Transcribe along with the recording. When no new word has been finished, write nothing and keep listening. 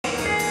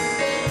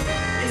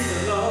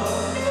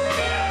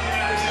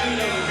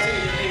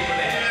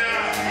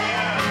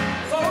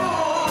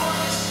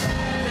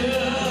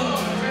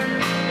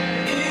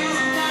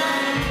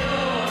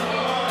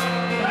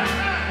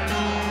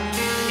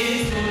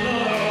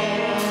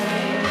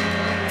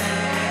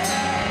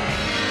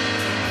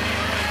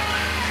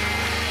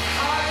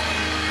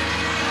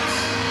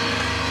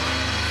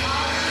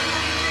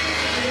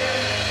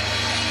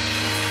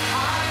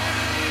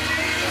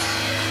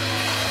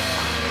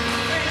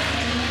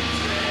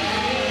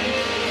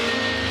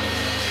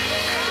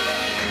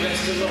Bless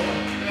the Lord.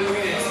 Go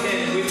ahead and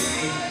stand with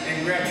me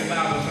and grab your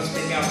Bible. Let's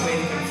take our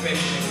faith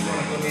confession and we're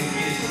going to go ahead and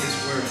get into this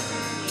word.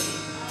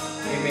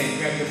 Amen.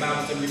 Grab your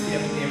Bibles and repeat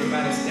after me.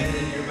 Everybody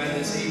standing, everybody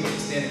that's able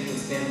to stand, can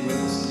stand with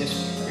us.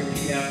 Just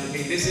repeat after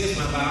me. This is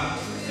my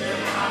Bible.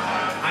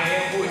 I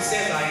am who it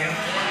says I am.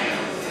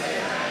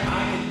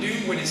 I can do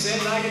what it says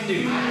I can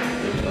do.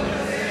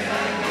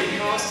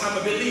 Because I'm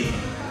a believer.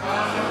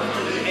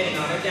 And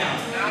not a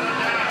doubter.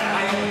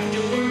 I am a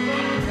doer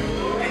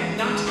and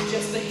not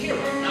just a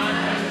hearer.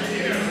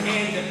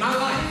 And my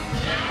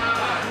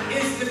life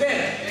is the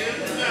better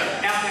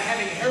after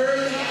having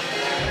heard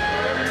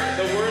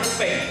the word of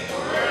faith.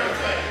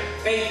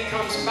 Faith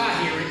comes by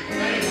hearing,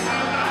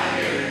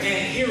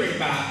 and hearing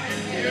by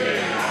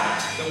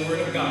the word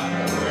of God.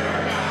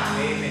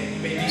 Amen. You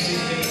may be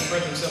seated in the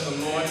presence of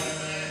the Lord.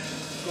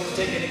 We're going to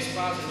take an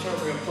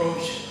expository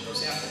approach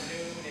this afternoon.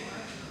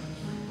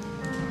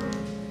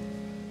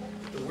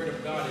 The word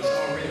of God is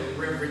already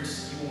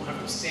reverenced. You won't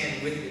have to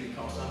stand with me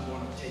because I'm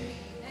going to take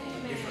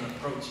a different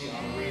approach here.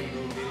 I'll read a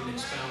little bit and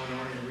expound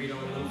on it and read on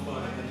it a little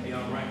further. It'll be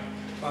all right.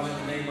 Father, in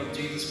the name of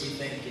Jesus, we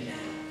thank you now.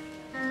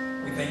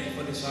 We thank you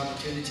for this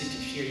opportunity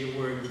to share your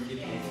word with your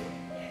people.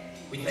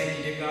 We thank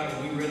you, dear God,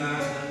 that we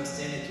realize and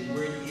understand that your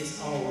word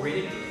is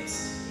already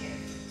blessed.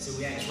 So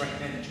we ask right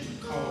now that you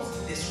would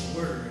cause this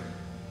word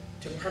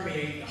to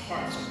permeate the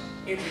hearts of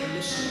every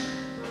listener.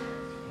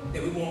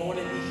 That we won't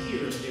only be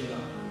hearers, dear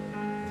God,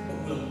 but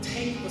we'll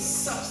take the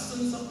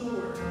substance of the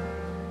word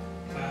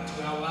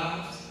to our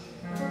lives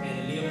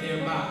and live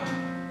thereby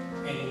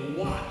and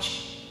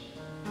watch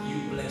you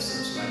bless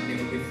us like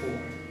never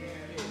before.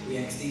 We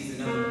ask these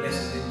and other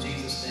blessings in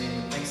Jesus' name.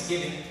 With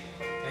thanksgiving,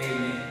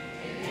 amen.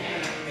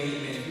 Amen.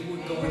 Amen. If you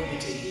would go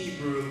into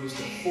Hebrews,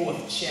 the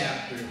 4th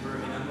chapter,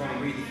 and I'm going to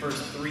read the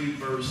first 3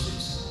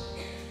 verses.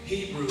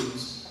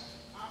 Hebrews,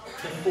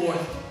 the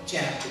 4th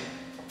chapter,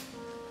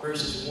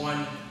 verses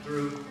 1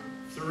 through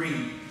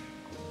 3.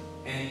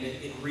 And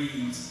it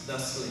reads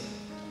thusly.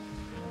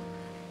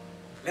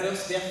 Let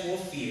us therefore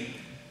fear,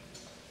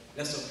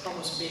 lest a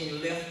promise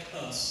being left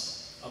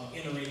us of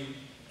entering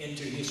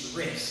into his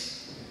rest,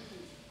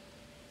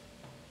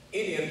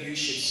 any of you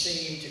should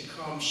seem to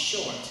come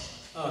short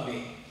of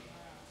it.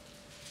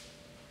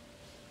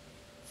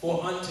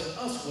 For unto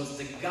us was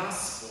the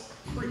gospel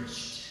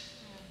preached,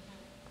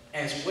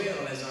 as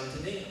well as unto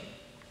them.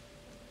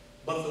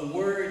 But the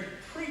word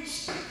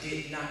preached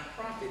did not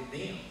profit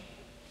them,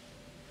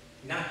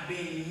 not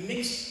being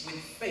mixed with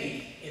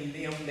faith in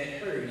them that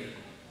heard it.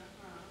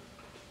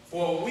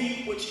 For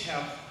we which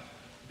have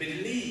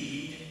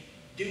believed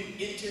do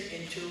enter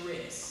into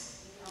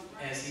rest,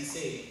 as he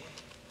said,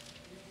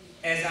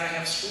 as I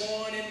have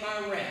sworn in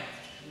my wrath,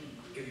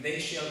 if they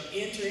shall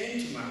enter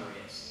into my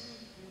rest,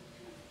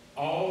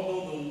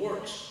 although the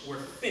works were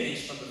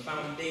finished from the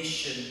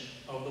foundation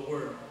of the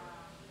world.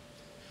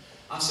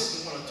 I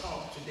simply want to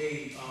talk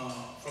today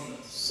from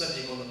the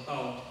subject or the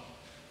thought,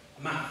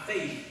 my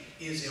faith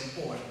is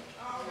important.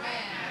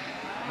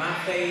 My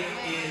faith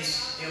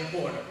is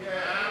important.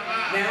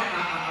 Now,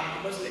 I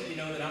must let you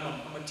know that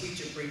I'm a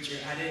teacher, preacher.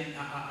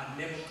 I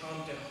never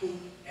come to hoop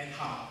and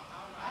holler.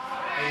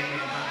 Amen.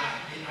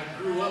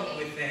 I grew up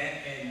with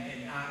that,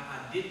 and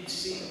I didn't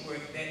see where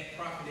that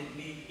profited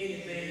me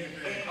anything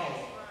at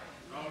all.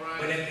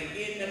 But at the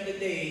end of the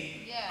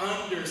day,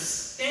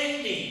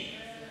 understanding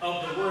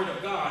of the word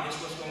of God is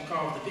what's going to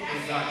cause the people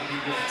of God to be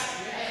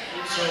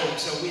blessed.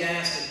 So we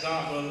ask that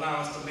God will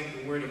allow us to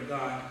make the word of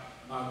God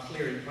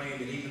clear and plain,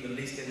 that even the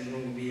least in the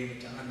room will be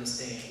able to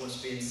understand what's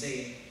being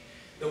said.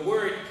 The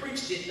word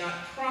preached did not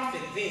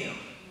profit them,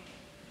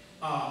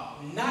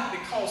 not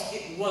because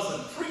it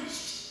wasn't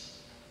preached,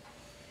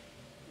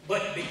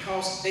 but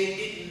because they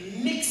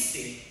didn't mix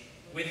it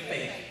with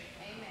faith.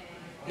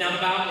 Now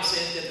the Bible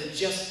says that the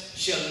just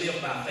shall live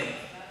by faith.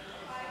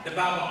 The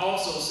Bible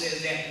also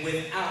says that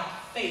without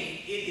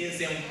faith it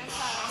is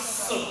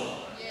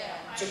impossible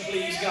to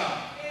please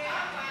God.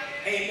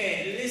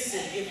 Amen.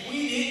 Listen, if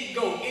we didn't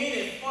go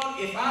any further,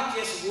 if I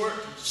just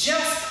worked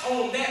just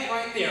on that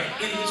right there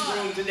in this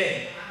room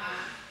today,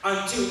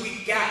 until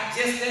we got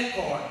just that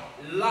part,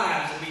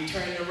 lives will be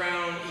turned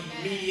around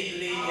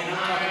immediately. And I'm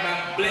talking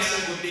about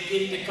blessings will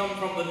begin to come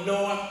from the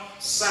north,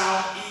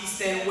 south, east,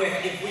 and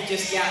west if we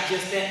just got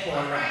just that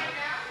part right.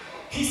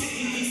 He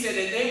said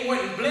that they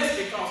weren't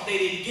blessed because they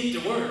didn't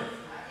get the word.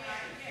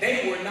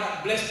 They were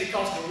not blessed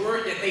because the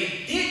word that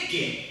they did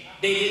get,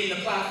 they didn't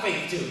apply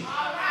faith to.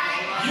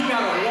 You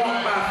got to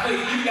walk by faith.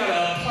 You got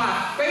to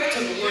apply faith to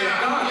the word of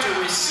God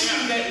to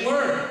receive that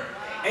word.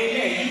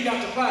 Amen. You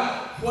got to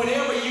apply.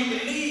 Whatever you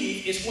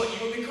believe is what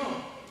you will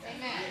become.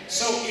 Amen.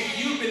 So if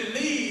you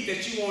believe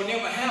that you will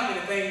never have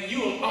anything, you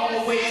will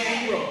always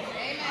be broke.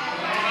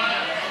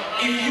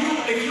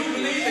 If you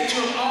believe that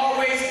you'll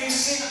always be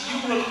sick, you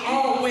will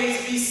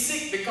always be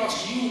sick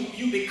because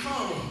you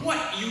become what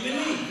you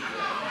believe.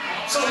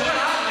 So what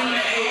I do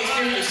at age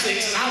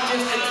 56, and I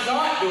just didn't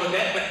start doing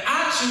that, but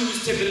I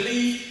choose to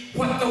believe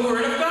what the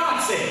Word of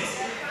God says.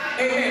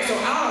 Amen. So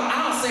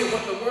I'll say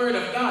what the Word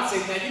of God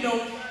says. Now, you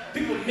know,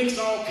 People mix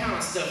all kind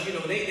of stuff, you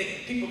know.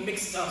 People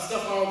mix stuff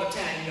all the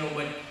time, you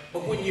know.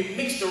 But when you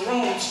mix the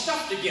wrong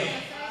stuff together,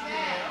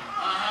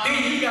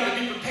 then you got to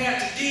be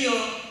prepared to deal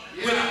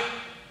with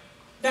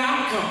the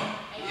outcome.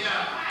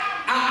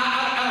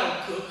 I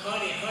don't cook.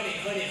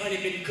 Honey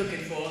been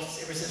cooking for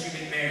us ever since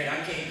we've been married. I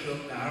can't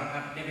cook.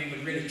 I've never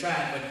even really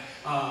tried. But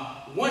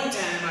one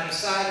time I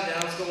decided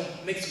that I was going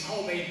to make some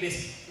homemade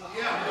biscuits.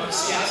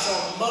 See, I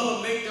saw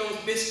Mother make those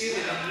biscuits,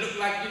 and it looked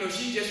like, you know,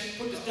 she just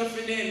put the stuff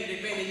in there,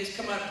 and man, they just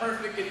come out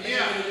perfect. And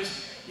man,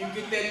 you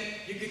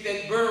get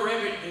that burr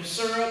rabbit and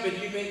syrup, and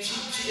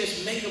she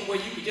just make them where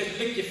you could just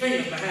lick your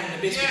fingers behind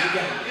the biscuit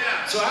together.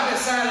 So I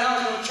decided I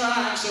was going to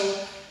try.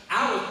 So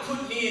I was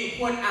putting in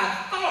what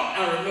I thought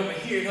I remember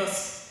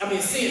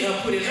seeing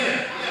her put in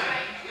her.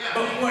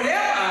 But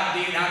whatever I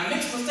did, I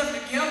mixed my stuff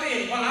together,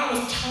 and while I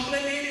was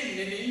tumbling in it,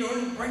 and you know,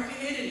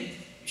 breaking it and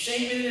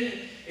shaping it,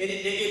 and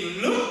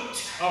it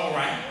looked all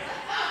right.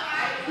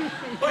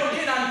 But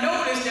then I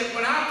noticed that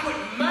when I put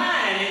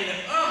mine in the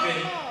oven,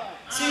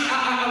 see,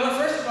 well,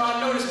 first of all, I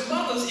noticed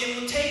Mother's, it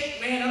would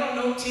take, man, I don't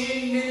know,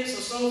 10 minutes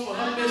or so for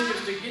her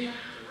biscuits to get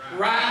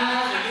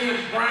rise and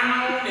then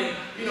brown, and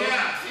you know.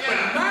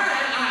 But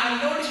mine, I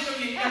noticed, you know,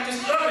 you got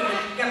this oven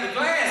and you got the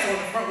glass on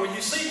the front where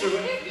you see through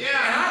it.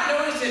 And I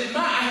noticed that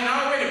mine had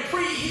already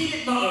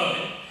preheated my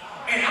oven,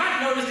 and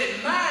I noticed that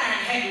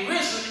mine had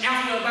risen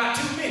after about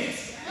 2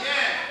 minutes.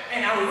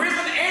 And I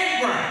risen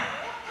and brown.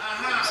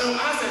 So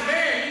I said,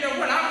 man, you know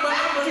what, I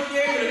must be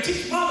able to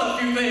teach Mother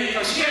a few things,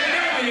 because she had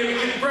never been able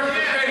to get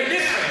breakfast ready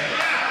this way.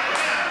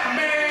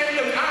 Man,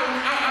 look,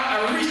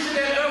 I reached to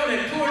that oven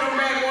and pulled them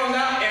bad ones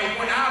out, and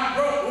when I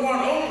broke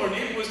one open,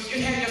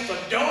 it had just a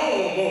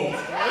dome over.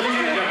 It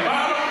had the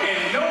bottom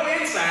and no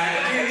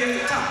inside, and then just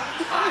the top.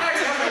 I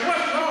asked her,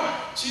 what's wrong?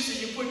 She said,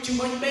 you put too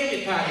much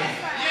baking powder in.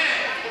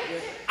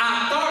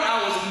 I thought I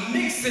was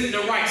mixing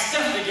the right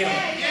stuff together.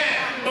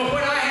 But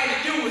what I had to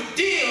do was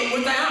deal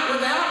with the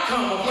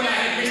outcome of what I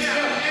had mixed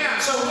together.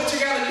 So what you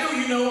got to do,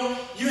 you know,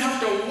 you have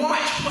to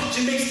watch what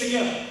you mix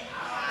together.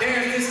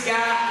 There's this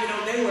guy, you know,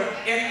 they were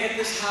at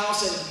this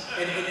house,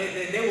 and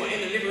they were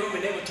in the living room,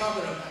 and they were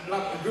talking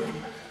a group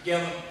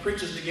of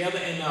preachers together,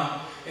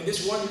 and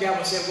this one guy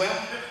would say, well,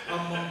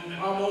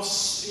 I'm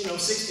almost, you know,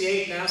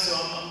 68 now, so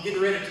I'm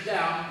getting ready to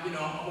die. You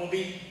know, I'm going to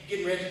be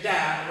getting ready to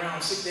die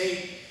around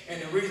 68.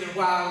 And the reason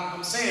why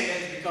I'm saying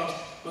that is because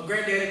my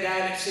granddaddy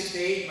died at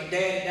 68, my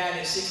dad died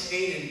at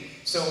 68, and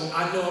so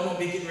I know I'm going to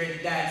be getting ready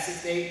to die at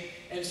 68.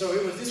 And so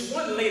it was this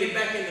one lady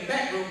back in the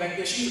back room back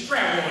there, she was a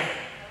prayer warrior.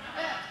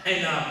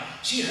 And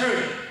she heard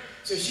it.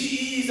 So she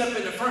eased up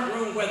in the front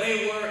room where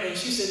they were, and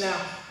she said, now,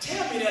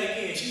 tell me that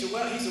again. She said,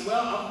 well,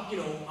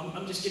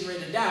 I'm just getting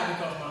ready to die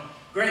because my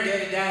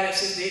granddaddy died at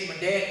 68, my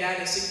dad died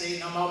at 68,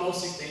 and I'm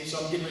almost 68,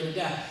 so I'm getting ready to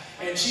die.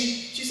 And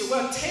she said,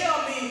 well,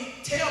 tell me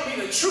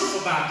the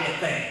truth about that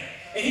thing.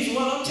 And he said,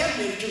 well, I'm telling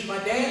you the truth. My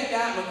daddy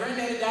died, my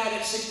granddaddy died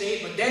at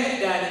 68, my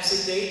daddy died at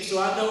 68, so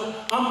I know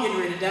I'm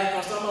getting ready to die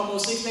because I'm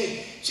almost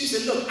 68. She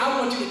said, look, I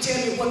want you to tell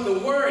me what the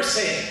word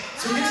says.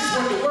 So this is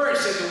what the word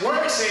says. The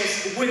word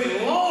says, with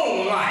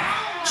long life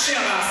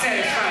shall I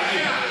satisfy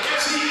you.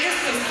 See, it's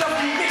the stuff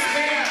you mix,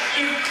 man.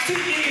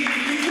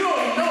 If you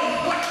don't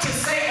know what to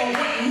say or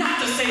what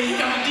not to say, you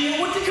got to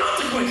deal with the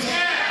consequences.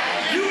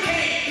 You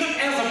can't, look,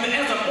 as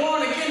a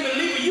born-again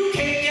believer, you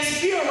can't just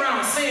be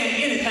around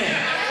saying anything.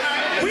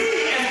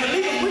 We, as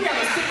believers, we got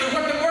to stick with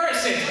what the word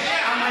says.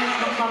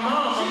 My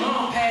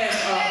mom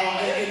passed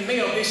in May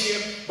of this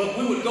year, but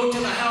we would go to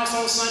the house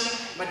on Sunday.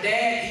 My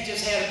dad, he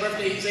just had a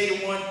birthday. He's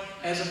 81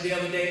 as of the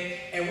other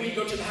day. And we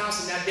go to the house,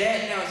 and now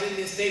Dad now is in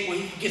this state where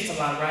he forgets a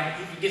lot, right?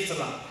 He forgets a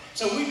lot.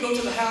 So we go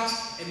to the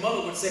house, and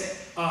Mother would say,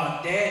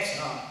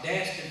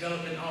 Dad's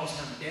developing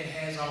Alzheimer's. Dad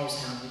has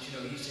Alzheimer's, you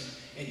know. He said,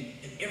 and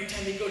every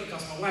time they go,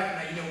 because my wife and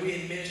I, you know, we're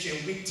in ministry,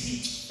 and we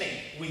teach faith.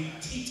 We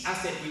teach. I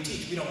said we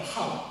teach. We don't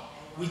holler.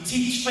 We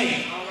teach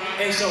faith.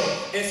 And so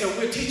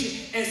we're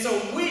teaching. And so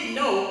we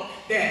know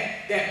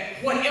that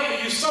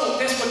whatever you sow,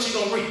 that's what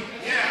you're going to reap.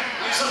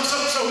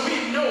 So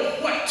we know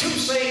what to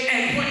say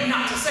and what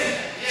not to say.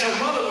 So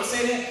Mother would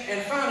say that.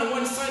 And finally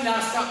one Sunday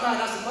I stopped by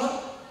and I said, Mother,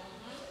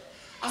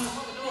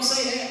 don't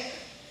say that.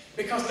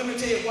 Because let me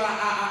tell you why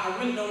I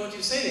really don't want you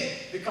to say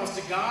that. Because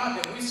the God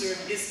that we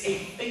serve is a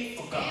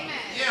faithful God.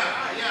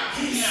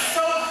 He's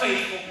so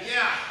faithful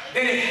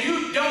that if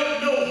you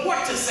don't know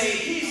what to say,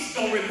 He's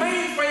going to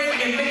remain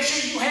faithful and make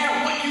sure you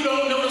have what you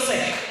don't know to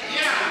say.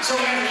 So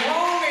as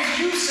long as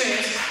you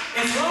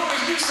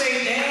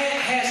say Dad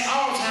has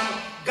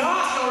Alzheimer's,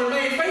 God's going to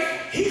remain faithful.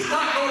 He's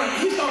not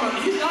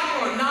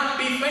going to not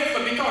be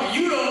faithful because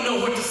you don't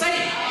know what to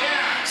say.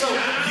 So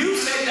you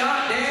say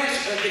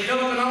Dad's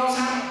developing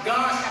Alzheimer's,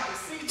 God's got to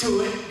see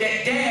to it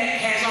that Dad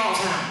has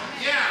Alzheimer's.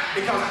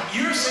 Because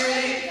you're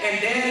saying it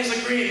and Dad is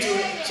agreeing to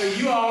it. So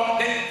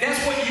that's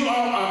what you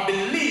all are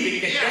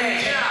believing that Dad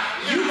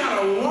has. You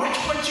got to watch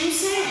what you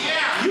say.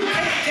 You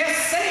can't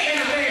just say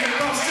anything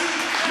because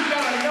you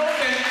got to know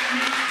that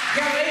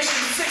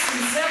Galatians 6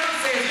 and 7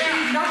 says,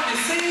 be not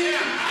deceived.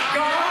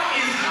 God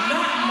is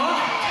not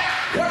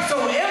mocked.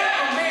 Whatsoever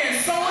a man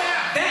soweth,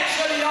 that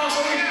shall he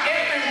also reap.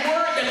 Every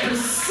word that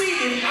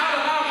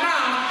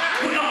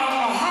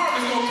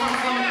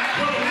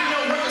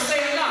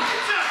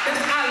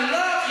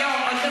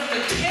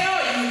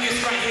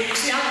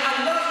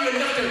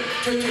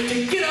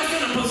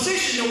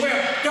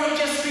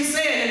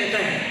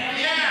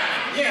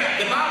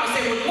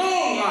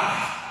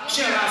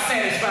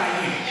satisfy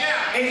you.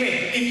 Yeah.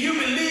 Amen. If you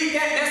believe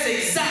that, that's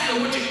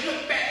exactly what you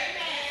look back.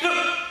 Look,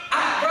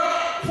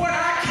 brother, what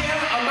I care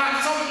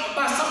about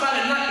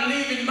somebody not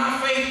believing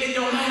my faith, it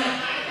don't matter.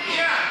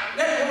 Yeah.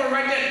 That woman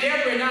right there,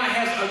 Deborah and I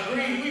has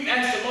agreed. We've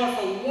asked the Lord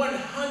for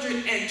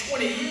 120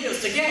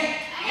 years together.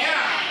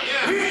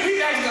 Yeah. We've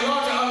asked the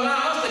Lord to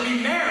allow us to be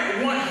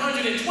married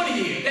 120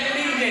 years. That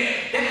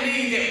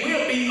means that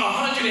we'll be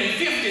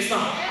 150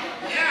 something.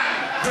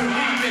 Yeah. When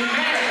we've been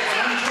married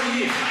for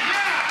 120 years.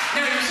 Yeah.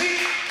 Now you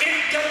see,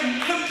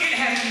 it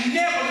has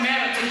never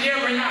mattered to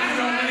Deborah and I who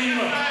don't believe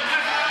us.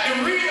 The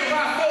reason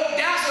why folk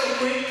die so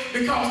quick,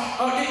 because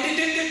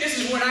this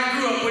is what I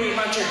grew up with in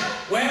my church.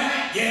 Well,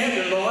 yeah,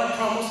 the Lord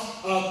promised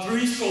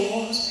 70. So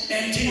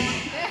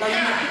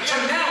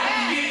now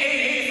you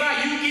get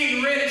 85, you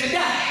getting ready to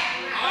die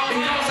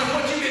because of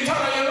what you've been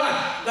taught all your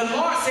life. The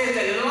Lord says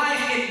that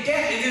life and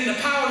death is in the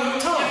power of your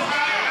tongue.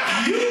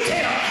 You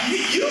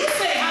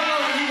say how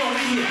long you're going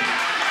to be here.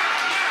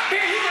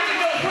 Man, you got to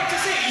know what to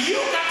say.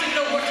 You got to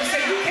know what to say.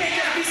 You can't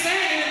just be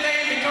saying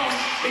anything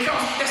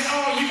because that's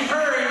all you've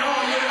heard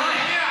all your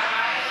life.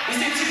 You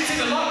see,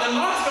 the Lord's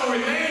going to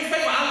remain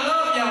faithful. I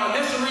love y'all.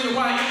 That's the reason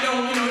why it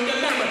doesn't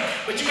matter.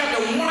 But you got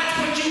to watch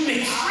what you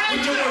mix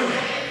with your word.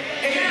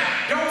 Amen.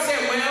 Don't say,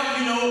 well,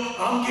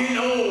 I'm getting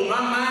old.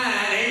 My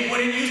mind ain't what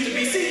it used to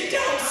be. See,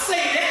 don't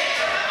say that.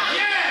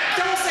 Yeah.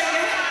 Don't say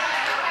that.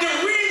 The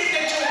reason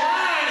that your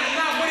mind is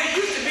not what it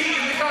used to be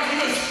is because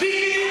you're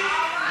speaking it.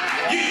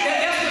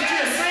 That's what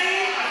you're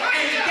saying,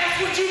 and that's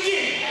what you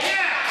get.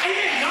 Yeah.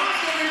 Amen.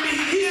 God's going to be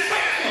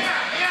faithful.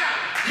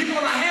 Yeah. You're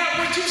going to have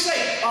what you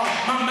say. Oh,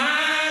 my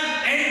mind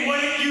ain't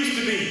what it used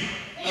to be.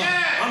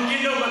 I'm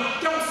getting over.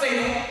 Don't say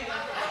that.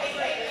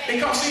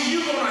 Because see,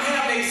 you're going to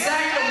have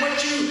exactly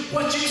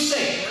what you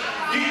say.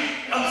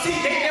 See,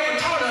 they never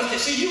taught us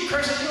that. See, you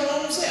cursing your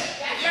own self.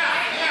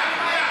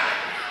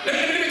 Let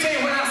me tell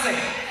you what I say.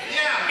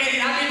 And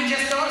I didn't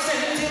just start saying,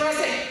 let me tell you what I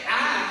say.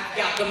 I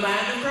got the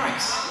mind of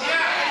Christ.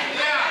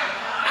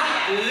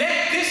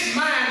 Let this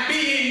mind be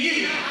in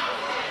you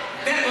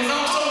that was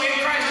also in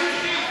Christ.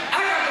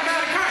 I got the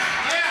mind of Christ.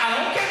 I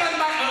don't care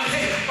nothing about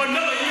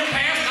another year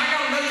past. I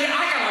got another year.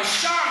 I got a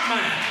sharp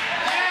mind.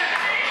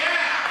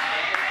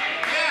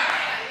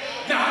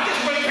 Now, I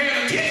just wasn't paying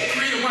attention to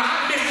the reason why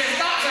I missed that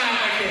stop sign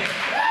back there.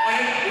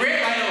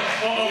 Red light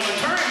or a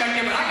turn back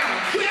there, but I got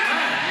a good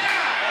mind.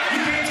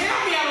 You can't tell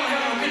me I don't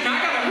have a good mind.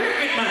 I got a real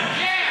good mind.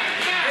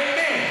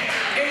 Amen.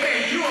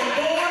 Amen. You are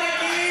born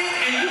again,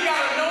 and you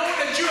got to know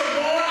that you are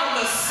born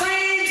of the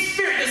same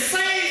spirit that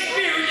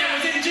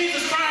was in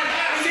Jesus Christ,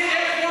 was in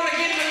everyone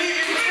again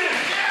believing in Him.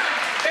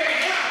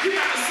 Baby, you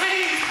got the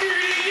same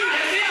spirit in you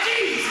that's in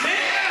Jesus,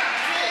 man.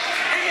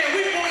 Amen.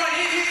 We're born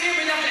in His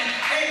image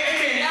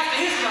after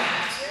His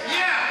life.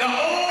 The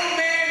old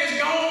man is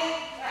gone.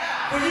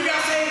 When you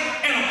got saved,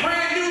 and a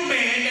brand new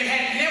man that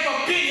had never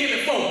been here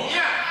before.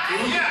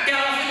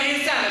 Got off in the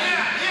inside of you.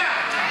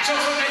 So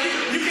now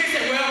you can't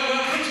say, well,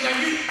 preacher,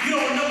 now you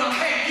don't know my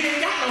past. You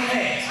ain't got no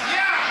past.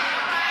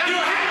 You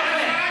don't have no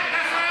past.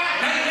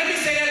 Now let me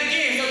say that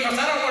again, because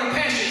I don't want to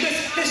pass you.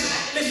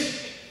 Listen.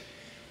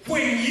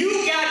 When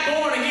you got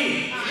born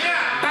again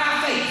by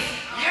faith,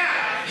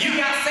 you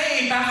got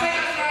saved by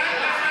faith.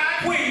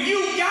 When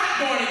you got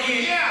born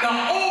again, the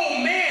old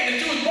man that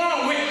you was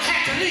born with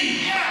had to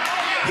leave.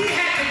 He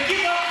had to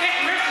give up that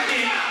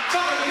residence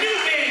for the new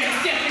man to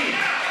step in.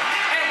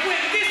 And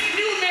when this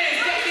new man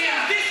stepped in,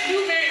 this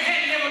new man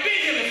had never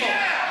been here before.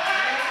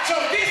 So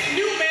this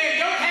new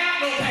man don't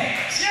have no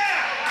past.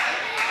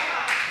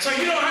 So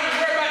you don't have to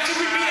worry about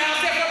we beat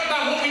ourselves up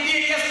about what we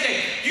did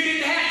yesterday.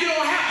 You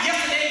don't have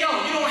yesterday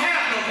gone. You don't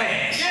have no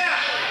past.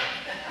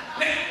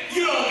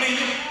 You don't believe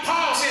it.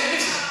 Paul said,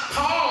 listen,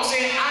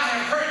 I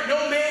have hurt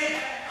no man.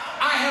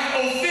 I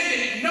have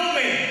offended no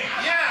man.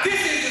 This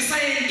is the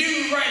same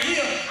dude right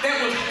here that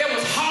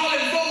was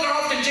hauling folk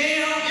off the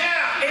jail.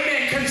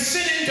 Amen.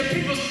 Consenting to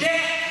people's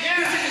death.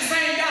 This is the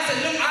same guy said,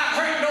 look, I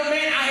hurt no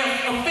man. I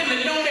have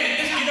offended no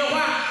man. You know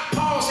why?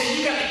 Paul said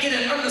you got to get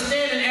an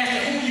understanding as to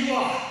who you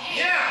are.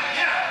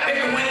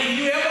 Amen. When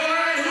you ever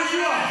learn who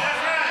you are,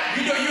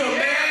 you know you're a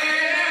bad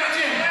man.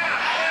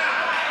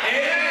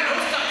 Amen.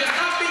 Just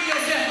stop beating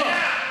yourself up.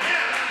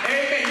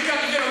 Amen. You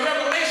got to get a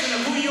revelation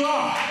of who you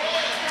are.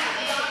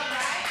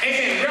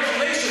 Amen.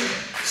 Revelation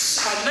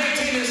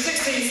 19 and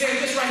 16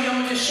 says this right here.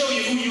 I'm going to just show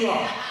you who you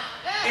are.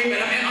 Amen.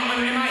 Am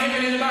I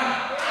helping anybody?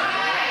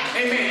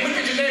 Amen. Look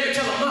at your neighbor and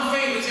tell them my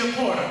faith is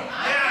important.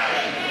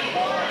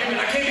 Amen.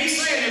 I can't be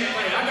saying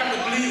anything. I got to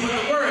believe what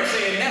the word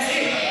says. That's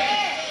it.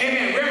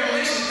 Amen.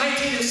 Revelation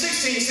 19 and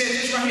 16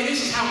 says this right here.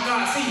 This is how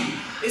God sees you.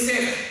 It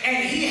says,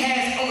 and He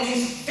has on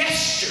His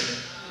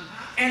vesture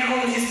and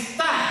on His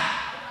thigh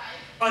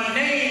a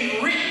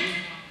name written,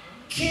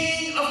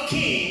 King of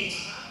Kings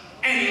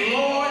and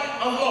Lord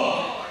of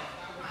Lords.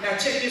 Now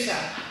check this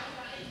out.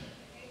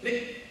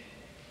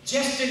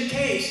 Just in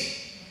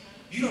case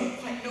you don't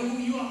quite know who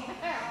you are.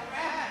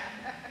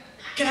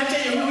 Can I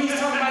tell you who he's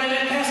talking about in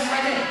that passage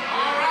right there?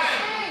 All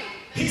right.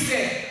 He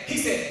said,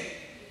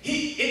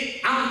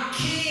 I'm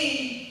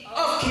King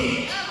of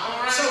Kings.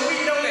 Right. So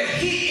we know that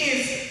He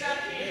is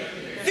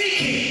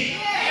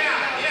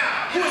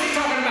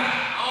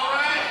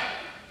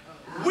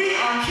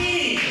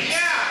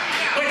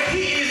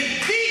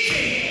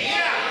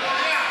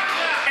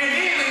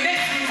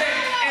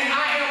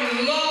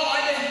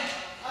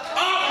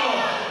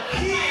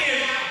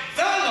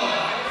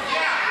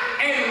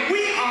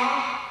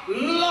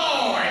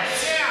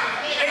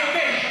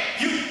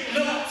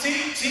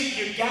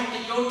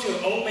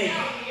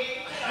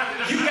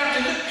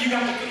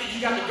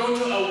you got to go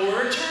to a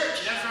word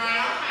church. That's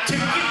right. To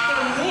get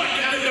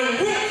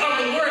the root of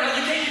the word.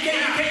 You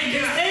can't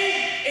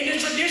stay in the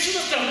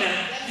traditional stuff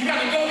now. You got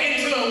to go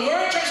into a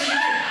word church.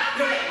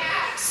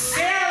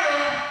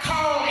 Sarah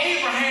called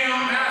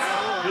Abraham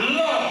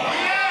Lord.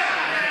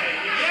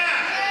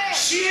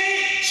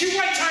 She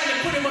wasn't trying to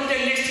put him up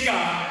there next to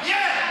God.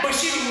 But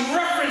she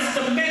referenced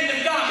the man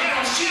of God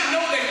because she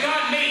knew that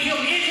God made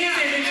him in his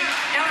image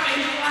after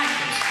his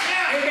likeness.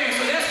 Amen.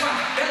 So that's why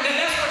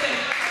that's what that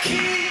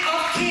King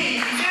of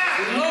Kings,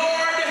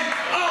 Lord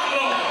of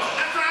Lords.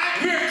 That's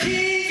right. We're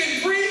kings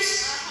and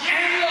priests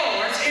and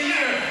lords in the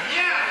earth.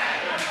 You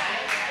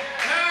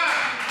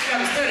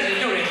gotta study to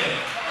know that though.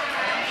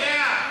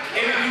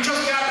 Amen. If you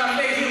trust God by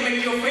faith, he'll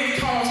make your faith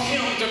cause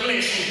him to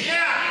bless you.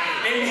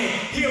 Amen.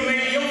 He'll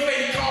make your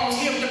faith cause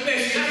him to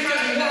bless you. If you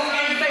just walk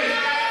in faith,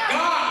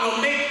 God will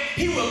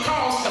he will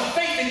cause the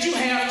faith that you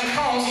have to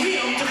cause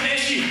him to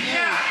bless you.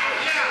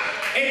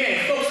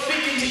 Amen. Folks,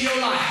 speak into your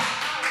life.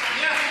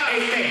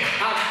 Amen.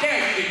 I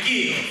dare you to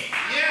give.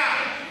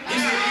 He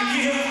said, you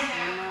give,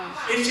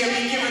 it shall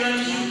be given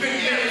unto you. Good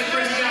measure,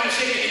 pressed down,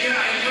 shaken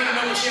together, and running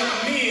over shall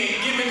men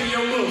give into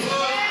your bosom.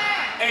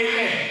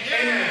 Amen.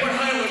 Amen. What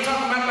honey was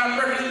talking about my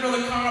birthday, his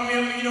brother called me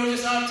up,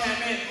 just all the time,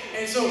 man.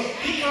 And so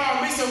he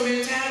called me so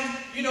many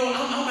times, I'm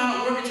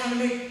out working trying to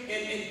make,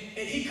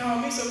 and he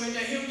called me so many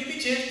times, he'll give me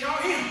a chance to call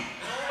him.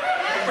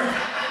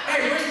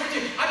 Hey,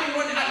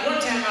 one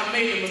time I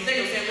made a mistake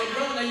of saying, well,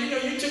 brother, you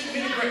took me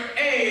to break.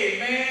 Hey,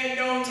 man,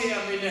 don't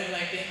tell me nothing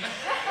like that.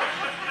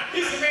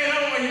 He said, man, I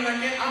don't want you like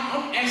that.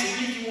 I'm asking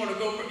you if you want to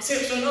go. So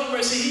in other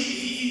words,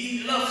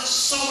 he loves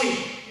sowing.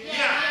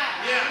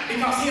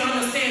 Because he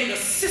understands the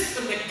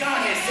system that God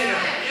has set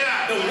up.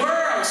 The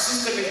world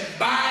system is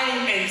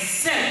buying and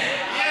selling.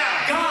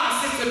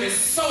 God's system is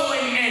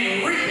sowing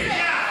and reaping.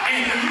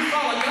 And when you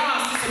follow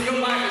God's system, your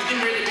life is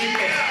getting ready to be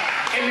blessed.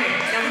 Amen.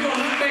 Now we're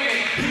going to look back at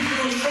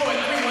Hebrews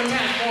 4:3 one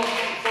time for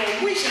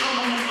a week.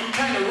 I'm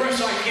trying to rush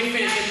so I can get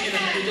finished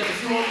in just a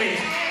few more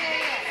minutes.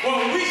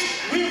 Well,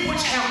 we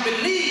which have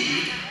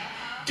believed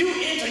do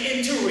enter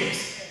into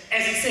rest,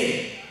 as he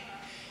said,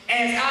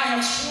 as I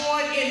have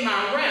sworn in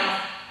my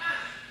wrath,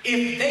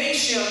 if they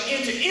shall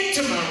enter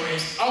into my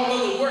rest,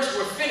 although the works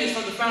were finished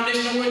from the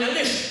foundation of the world. Now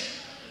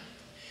listen,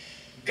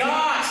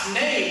 God's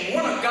name,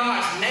 one of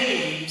God's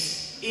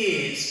names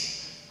is,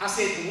 I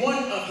said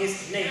one of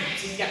his names.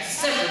 He's got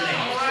several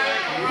names.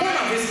 One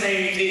of his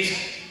names is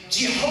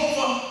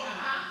Jehovah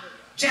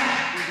Jireh.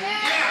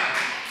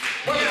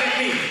 What does that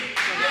mean?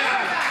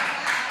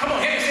 Come on,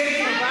 help me say it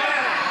again.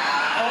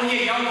 Oh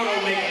yeah, y'all know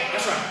what make it.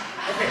 That's right.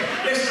 Okay,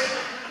 listen.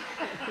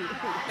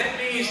 That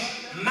means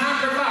my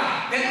provider.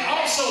 That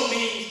also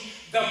means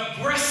the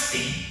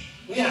breasty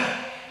one.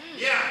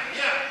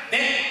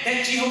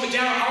 That Jehovah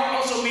Jireh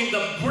also means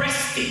the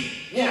breasty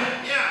one.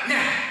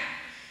 Now,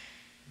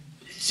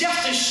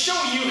 just to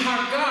show you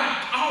how God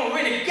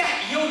already got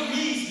your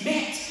needs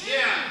met.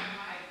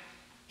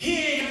 He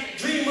ain't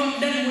dream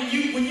up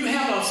nothing when you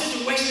have a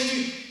situation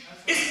that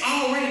it's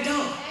already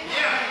done.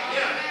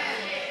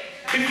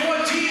 Before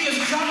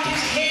Jesus dropped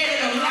his head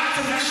and the locks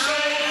of his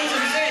shoulders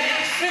and said,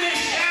 it's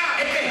finished,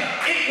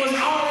 it was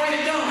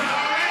already done.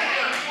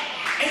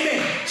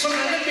 Amen. So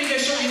now let me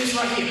just show you this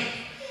right here.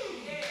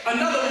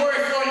 Another word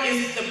for it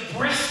is the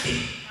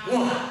breasty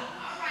woman.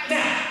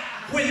 Now,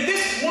 when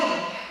this woman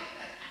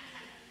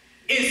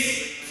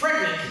is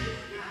pregnant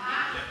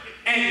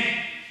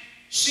and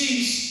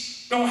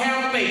she's going to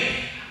have a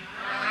baby,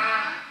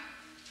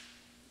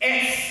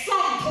 at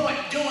some point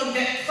during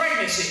that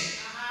pregnancy,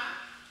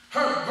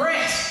 her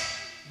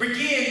breast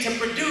began to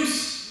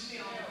produce.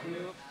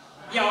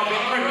 Y'all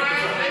been pregnant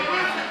before?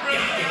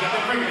 Y'all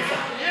been pregnant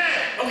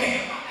before? Okay.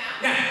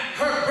 Now,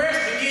 her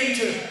breast began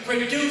to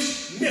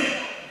produce milk.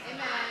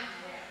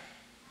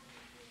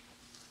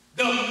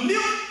 The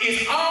milk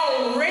is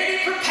already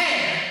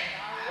prepared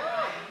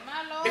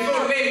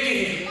before the baby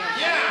gets here.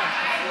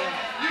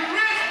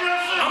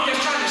 I'm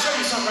just trying to show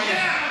you something right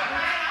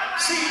now.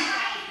 See,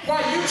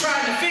 while you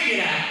trying to figure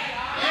it out,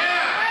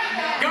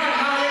 God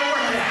already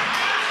worked it out.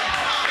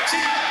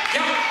 See,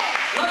 y'all,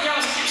 a lot of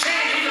y'all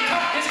shame to even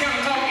talk this kind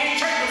of talk in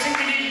church, but see,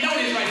 we need to know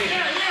this right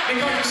here.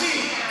 Because you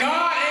see,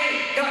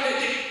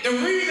 the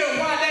reason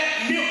why that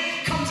milk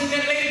comes in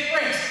that lady's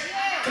breast,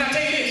 can I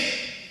tell you this?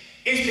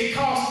 It's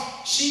because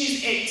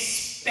she's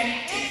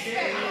expecting.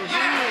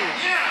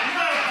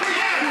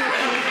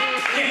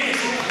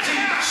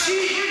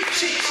 She's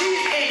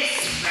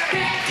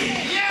expecting.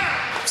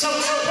 So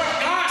what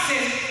God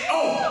says,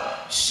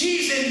 oh,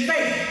 she's in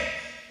faith.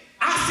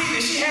 I see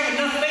that she has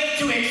enough faith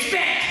to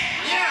expect.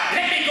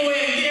 Let me go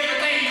ahead and get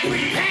everything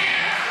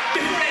prepared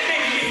before that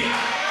baby gets here.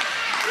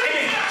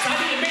 Amen. So I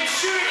need to make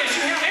sure that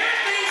she has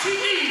everything she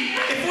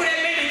needs before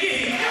that baby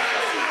gets here.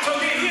 So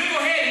then he'll go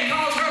ahead and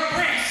cause her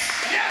breast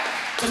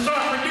to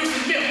start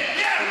producing milk.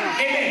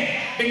 Amen.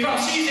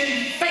 Because she's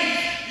in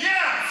faith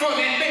for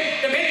that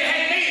baby. The baby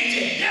hadn't made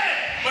it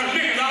yet. But the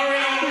milk is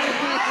already on the way.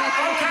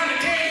 I'm trying to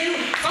tell you,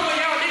 some of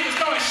y'all need to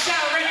start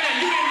shouting right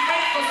now. You didn't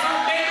faith for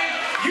some baby.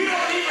 You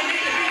don't even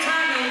need to be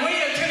trying to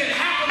wait until it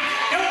happens.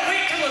 Don't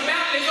wait till the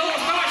battle is over.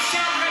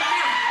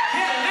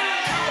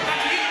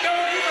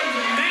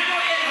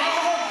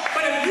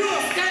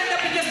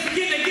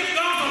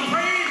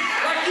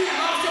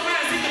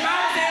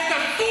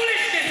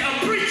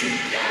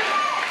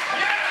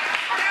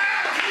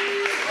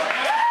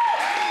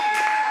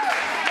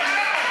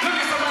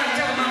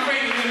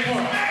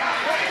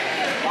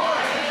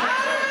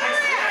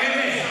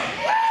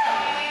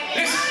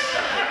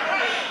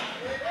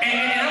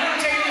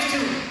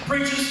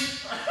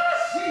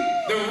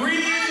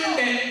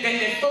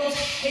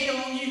 hate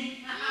on you.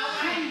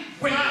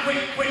 Wait.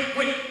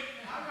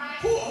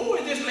 Who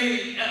is this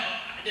lady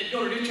that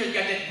go to this church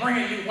got that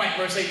brand new white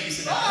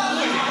Mercedes? Who is it?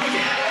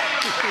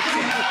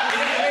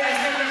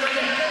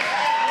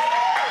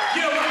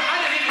 You know what? I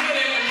didn't even know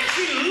that.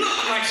 She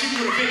looked like she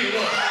would have been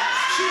the one.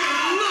 She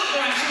looked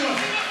like she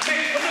was.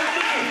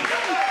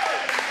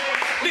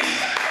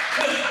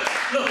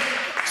 Look.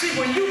 See,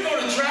 when you go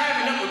to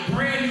driving up with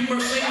brand new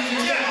Mercedes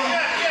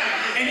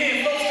and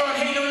then folks start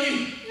hating on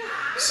you,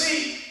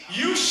 see,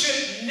 you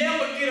should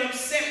never get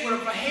upset with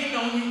them for hating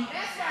on you.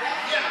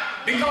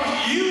 Because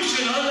you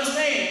should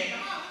understand,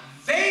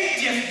 they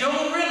just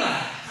don't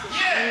realize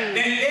that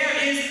there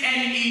is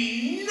an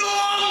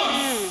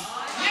enormous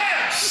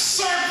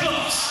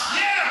surplus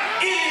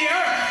in the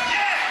earth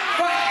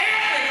for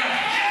everybody.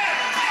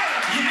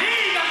 You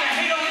ain't got to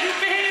hate on you,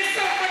 man. It's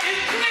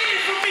plenty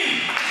for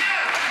me.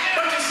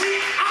 But you see,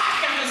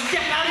 I got to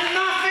step out in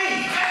my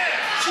faith.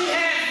 She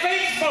had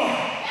faith for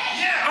it.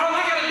 All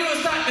I got to do is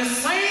start the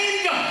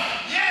same God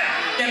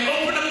that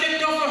opened up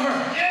that door for her.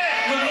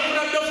 Will open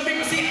up doors for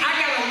people. See, I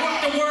got to work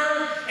the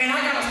word, and I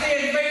got to stay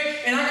in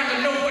faith, and I got to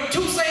know what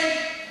to say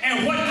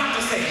and what not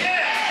to say.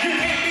 You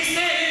can't be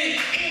standing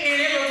in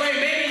everywhere,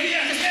 baby. You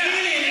just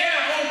standing there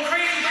on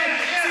crazy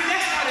things. See,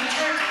 that's why the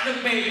church,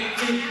 look, baby.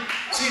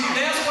 See,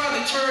 that's why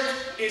the church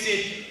is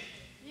in.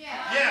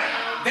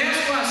 That's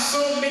why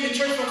so many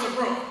church folks are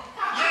broke.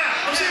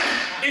 I'm serious.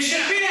 It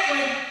shouldn't be that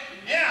way.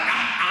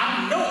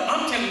 I know.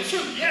 I'm telling the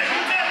truth.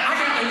 I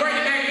got to work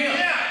it back here.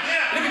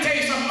 Let me tell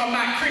you something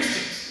about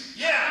Christians.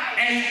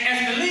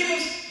 As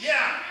believers,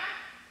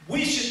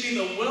 we should be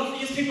the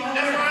wealthiest people on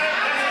earth.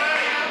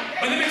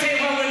 But let me tell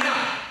you why we're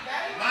not.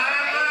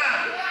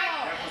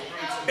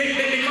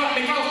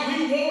 Because we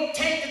won't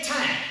take the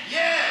time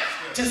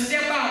to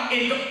step out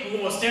and go. We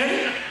won't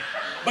study,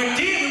 but then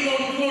we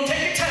won't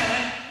take the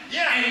time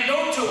and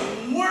go to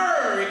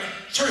word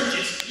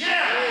churches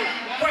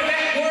where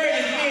that word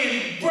is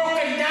being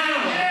broken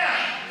down.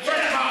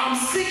 First of all, I'm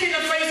seeking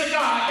the face of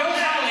God. Don't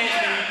holler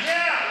at me.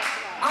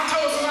 I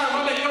told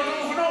somebody,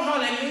 don't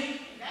holler at me.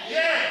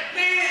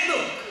 Man,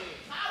 look.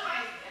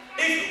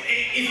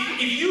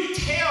 If you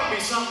tell me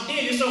something,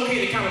 then it's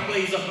okay to kind of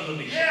blaze up a little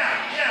bit.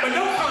 But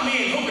don't come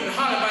in hoping to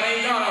holler about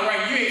ain't God all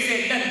right. You ain't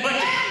saying nothing but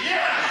that.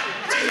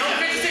 See, I'm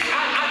 56. I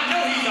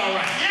know he's all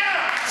right.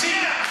 See,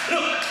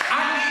 look,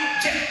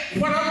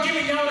 what I'm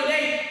giving y'all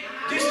today,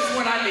 this is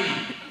what I need.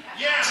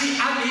 See,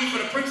 I need for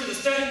the preacher to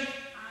study,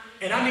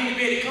 and I need to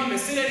be able to come and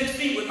sit at his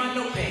feet with my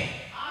notepad.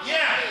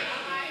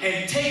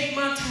 And take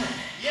my time.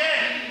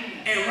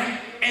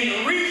 And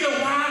the reason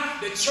why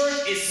the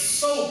church is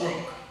so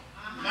broke.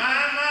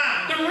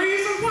 The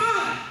reason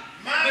why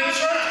the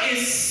church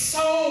is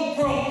so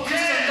broke.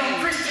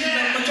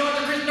 Christians, the majority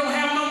of Christians don't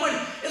have no money.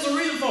 There's a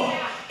reason for it.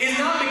 It's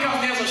not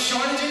because there's a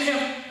shortage in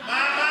heaven.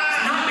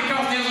 It's not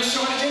because there's a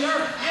shortage in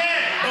earth.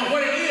 But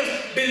what it is,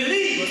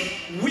 believers,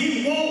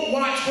 we won't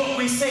watch what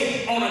we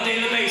say on a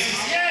daily basis.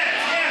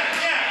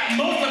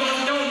 Most of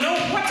us don't know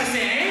what to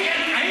say. I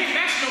ain't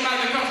bashing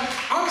nobody because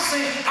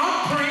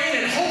I'm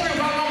praying and hoping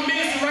while I'm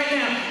ministering right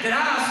now that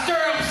I'll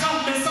stir up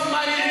something in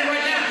somebody in here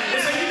right now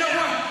and say, you know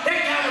what? That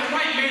guy was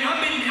right, man.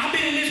 I've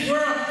been in this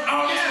world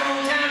all this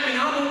long time and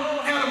I don't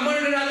have the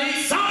money that I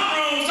need. Something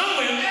wrong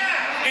somewhere.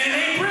 And it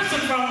ain't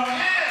Brinson fault.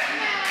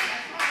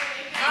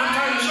 I'm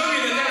trying to show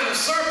you that there's a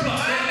surplus.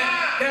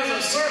 There's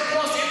a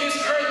surplus in this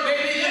earth,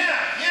 baby.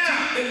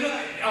 Look,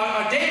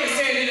 David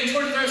said in the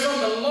 23rd Psalm,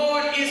 the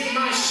Lord is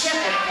my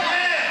shepherd.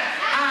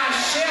 I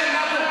shall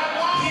not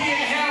want. He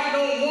didn't have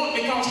no want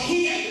because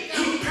he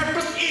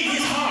purposed in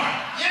his heart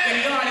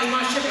that God is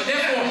my shepherd.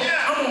 Therefore,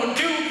 I'm going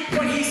to do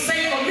what he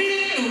said for me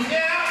to do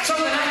so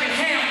that I can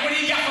have what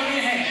he got for me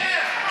to have.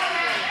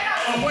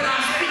 Or what I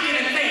speak in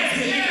advance,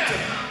 he'll give it to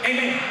me.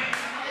 Amen.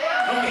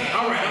 Okay,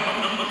 all right.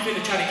 I'm going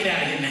to try to get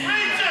out of here now.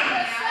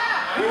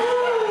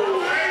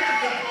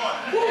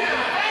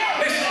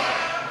 Listen,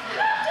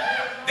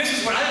 this is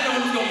what I didn't know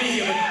who was going to be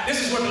here, but this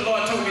is what the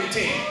Lord told me to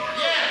tell you.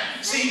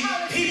 See,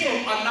 people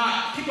are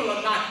not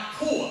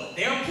poor.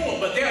 They're poor,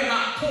 but they're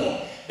not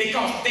poor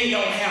because they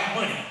don't have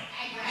money.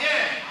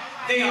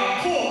 They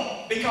are poor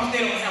because they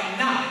don't have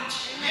knowledge.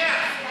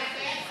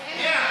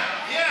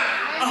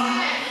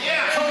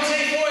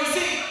 Hosea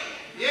 4:6.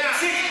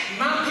 See,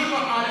 my people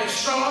are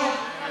destroyed.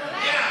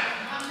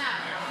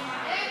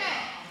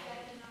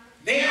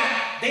 They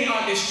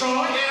are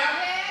destroyed.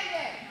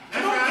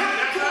 Come on.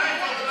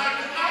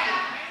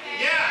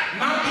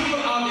 My people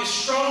are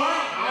destroyed.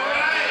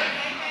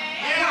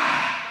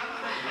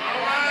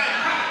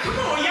 Come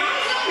on, y'all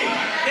help me.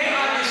 They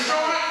are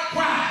destroyed.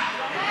 Why?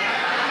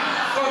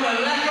 For the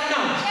lack of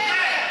knowledge.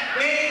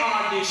 They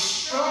are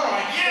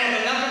destroyed for the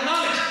lack of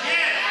knowledge.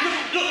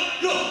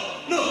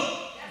 Look.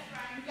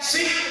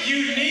 See,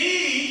 you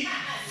need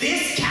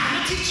this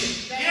kind of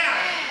teaching.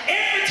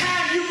 Every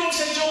time you go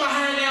sit your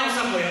behind down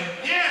somewhere,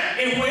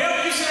 and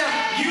wherever you sit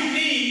down, you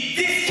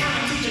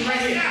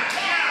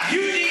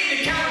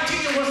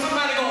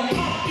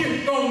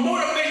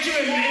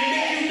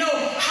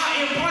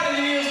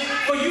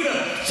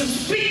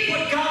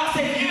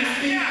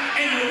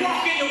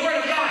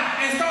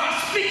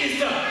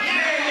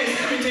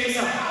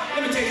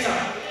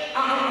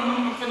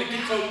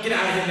folks, get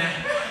out of here now.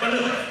 But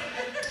look,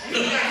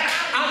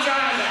 I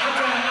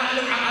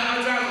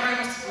drive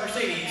a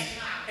Mercedes,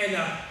 and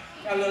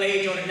got a little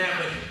age on it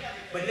now,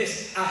 but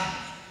listen,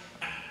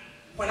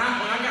 when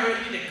I got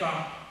ready to get that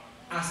car,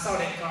 I saw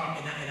that car,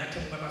 and I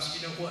told my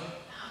boss, you know what?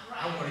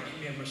 I want to get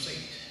me a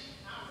Mercedes.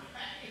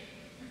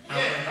 I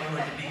want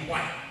it to be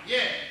white.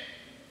 Yeah.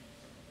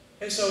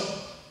 And so,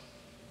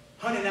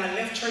 honey and I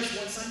left church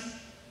one Sunday.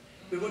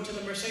 We went to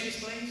the Mercedes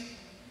place.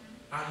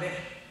 I let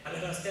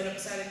her stand up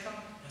beside that car.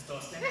 I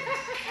started standing.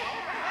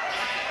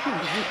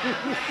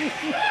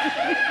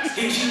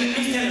 She let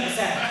me stand up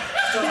beside her.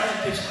 Started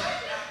taking pictures.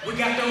 We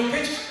got those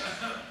pictures,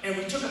 and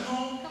we took them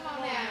home,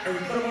 and we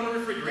put them on the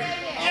refrigerator.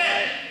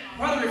 Yeah.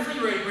 Why the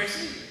refrigerator,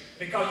 Brinson?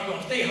 Because you're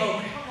going to stay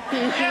hungry.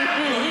 You're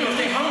going to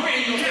stay hungry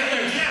and you're going to stay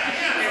thirsty.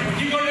 And when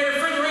you go to the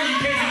refrigerator, you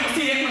can't help but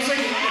see that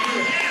Mercedes.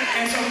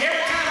 And so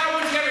every time I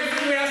went to that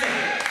refrigerator, I said,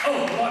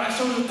 oh, Lord, I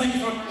showed you thank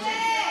you for it.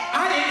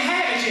 I didn't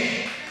have it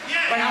yet,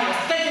 but I was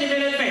thanking him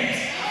in advance.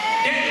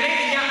 That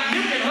lady got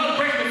milk in her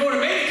breast before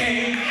the baby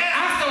came.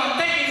 I started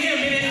thanking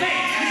him in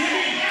advance.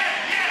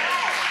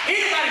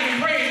 Anybody can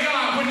praise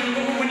God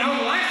when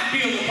all the lights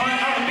bills are paid,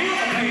 all the bills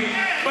are paid.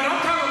 But I'm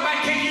talking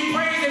about, can you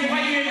praise him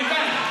while you're in the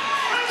valley?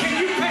 Can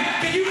you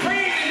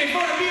praise him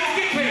before the bills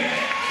get paid?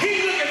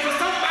 He's looking for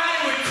somebody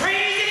with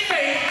crazy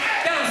faith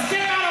that'll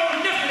step out on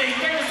nothing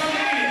expecting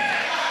something to give.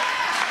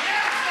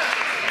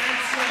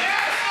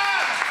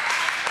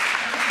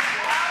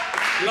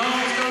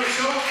 Long story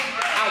short,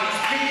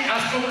 I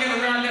spoke that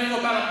around there for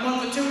about a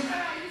month or two.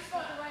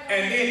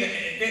 And then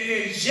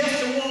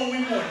just the one we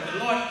wanted. The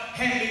Lord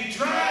had me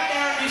drive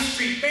down this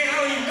street. Man, I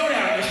don't even go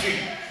down this street.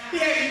 He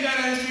had me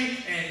down the street,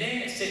 and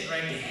then it's sitting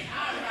right there. I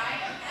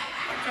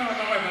called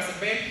my wife, I said,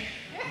 baby,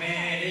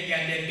 man, they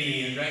got that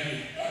Benz right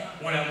here.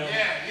 One I want.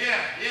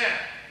 Yeah.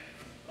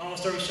 Long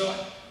story short,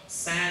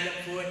 signed up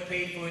for it,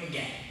 paid for it, and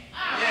got it.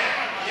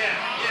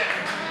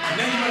 Yeah. And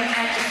then you're going to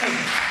act your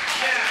faith.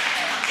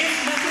 Yeah. It's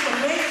nothing but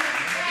faith.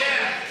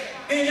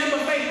 Yeah. Ain't nothing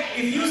but faith.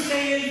 If you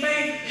stay in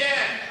faith,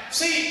 Yeah.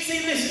 see,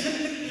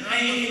 listen.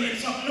 And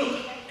so, look.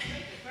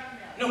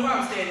 No, why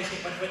I'm saying this,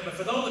 but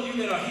for those of you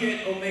that are here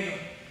at Omega,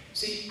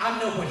 see, I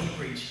know what he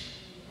preached.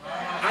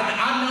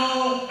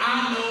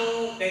 I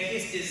know that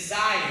his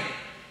desire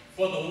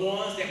for the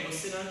ones that will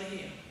sit under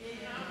him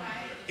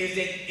is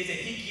that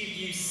he give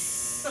you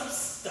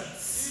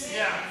substance.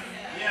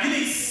 Yeah. You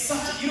need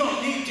substance. You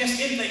don't need just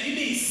anything. You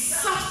need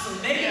substance,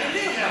 baby, to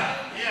live by.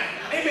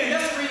 Amen.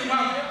 That's the reason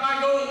why wherever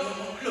I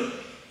go, look,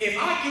 if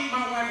I get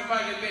my wife and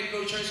I get ready to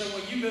go to church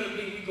somewhere, you better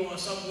believe we going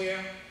somewhere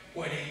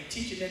where they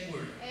teaching that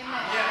word.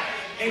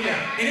 Amen.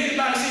 And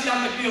anybody see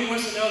Dr. Bill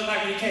Winston the other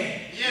night when he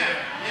came? Yeah.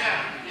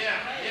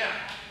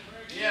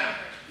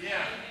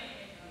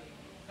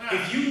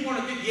 If you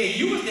want to get,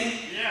 you was there.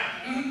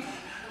 Yeah.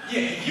 Yeah,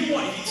 if you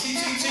want,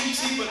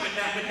 see, but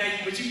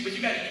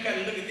you got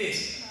to look at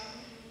this.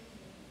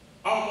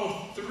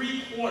 Almost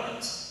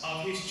 3/4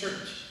 of his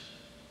church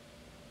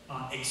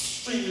are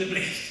extremely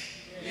blessed.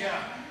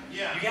 Yeah. You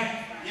got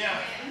it?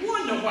 Yeah.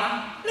 Wonder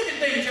why? Look at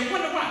David and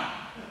wonder why.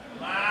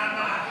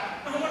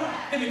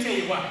 Let me tell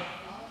you why.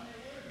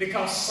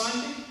 Because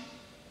Sunday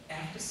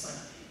after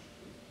Sunday,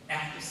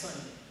 after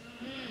Sunday,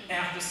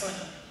 after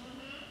Sunday,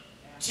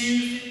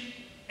 Tuesday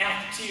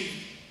after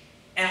Tuesday,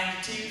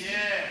 after Tuesday,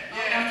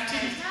 after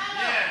Tuesday,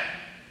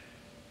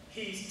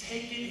 he's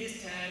taking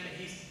his time and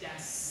he's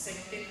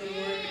dissecting the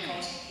word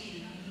because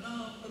he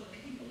loved the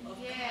people of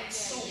God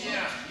so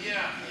much.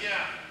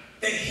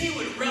 That he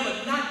would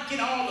rather not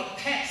get all the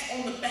pats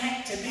on the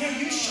back to, man,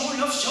 you sure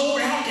enough showed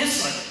out this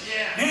Sunday.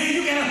 Man,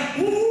 you got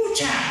a, woo,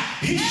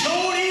 child. He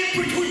showed in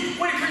pretty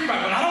what he preached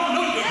about, but I don't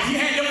know. He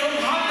had them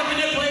folks hopped up in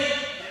that place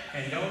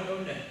and don't know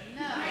nothing.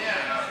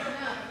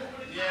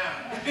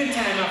 It's been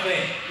time out for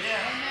that.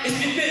 It's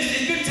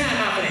been time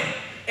out for that.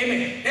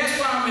 Amen. That's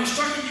why I'm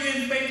instructing you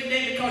in faith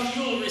today, because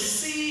you'll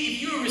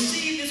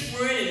receive this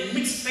word and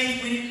mix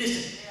faith with it.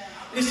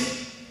 Listen.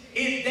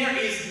 There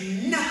is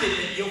nothing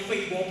that your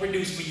faith won't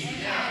produce for you.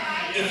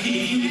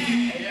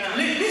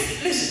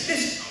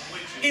 Listen.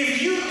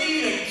 If you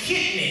need a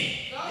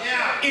kidney,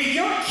 if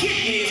your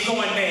kidney is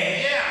going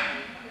bad,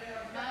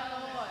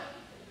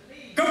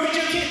 go get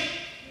your kidney.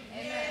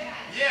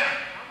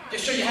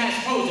 Just show you how it's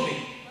supposed to be.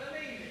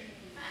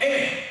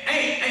 Amen. I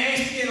ain't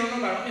speaking on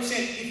nobody. I'm just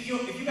saying, if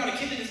you got a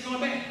kidney that's going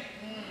bad,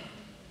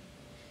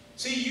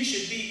 see, you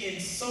should be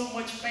in so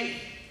much faith.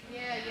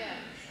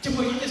 To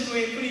where you just go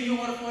ahead and put in your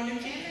order for a new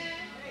kidney.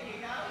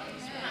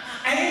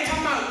 I ain't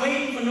talking about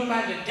waiting for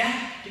nobody to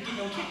die to get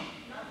no kidney.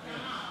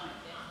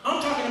 I'm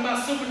talking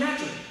about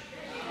supernatural.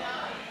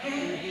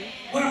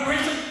 Well,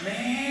 Brinson,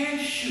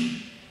 man,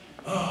 shoot.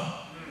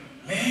 Oh,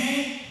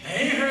 man, I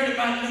ain't heard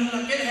about nothing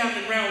like that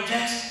happening around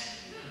Jackson.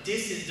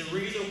 This is the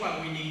reason why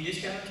we need this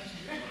kind of teaching.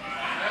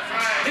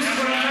 This is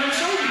what I'm trying to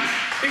show you.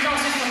 Because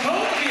it's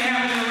supposed to be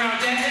happening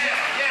around Jackson.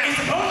 It's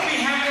supposed to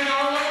be happening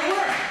all over the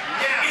world.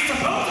 It's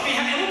supposed to be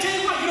happening. I'm going to tell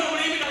you what, you don't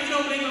believe it, I'm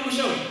going to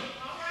show you.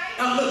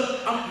 Now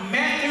look,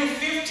 Matthew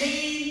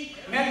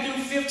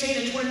 15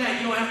 and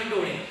 29, you don't have to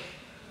go there.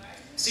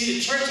 See,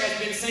 the church has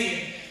been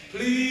singing,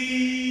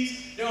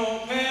 please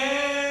don't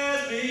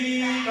pass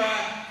me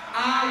by.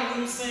 I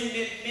wouldn't sing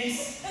that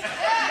mess.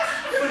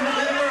 For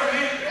nothing in the world,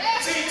 man.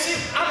 See,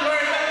 I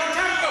learned that a long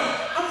time ago.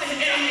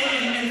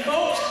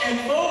 And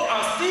folks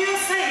are still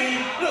singing,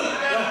 look,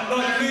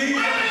 Lord, please.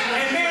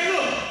 And man,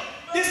 look,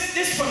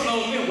 this what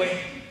blows me away.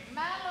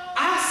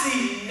 I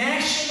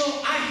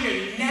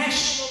hear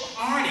national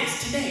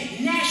artists today,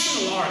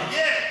 national artists,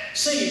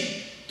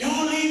 singing,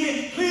 don't leave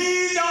me,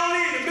 please don't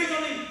leave me, please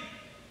don't leave me.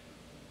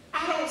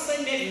 I don't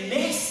sing that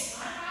mess.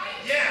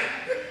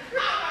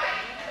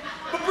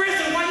 But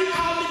Brinson, why you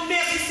call me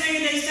mess?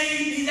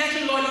 He's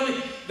actually Lord.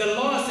 The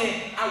Lord said,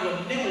 I will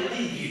never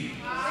leave you.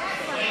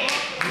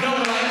 Nor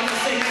will I ever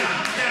forsake you.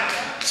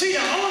 See,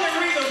 the only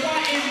reason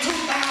why in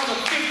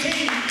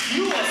 2015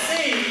 you are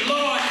saying,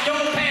 Lord,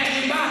 don't pass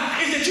me by,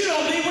 is that you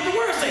don't believe what the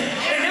word says.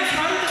 And that's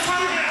why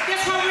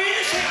we're in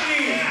the shape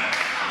we're in.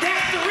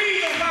 That's the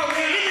reason why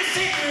we're in the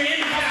shape we're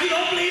in, because you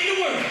don't believe the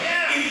word.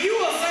 If you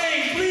are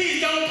saying, please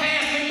don't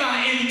pass me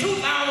by in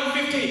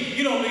 2015,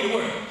 you don't believe the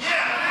word.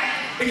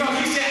 Because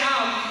he said,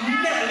 I'll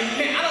never leave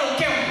me. I don't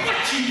care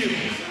what you do.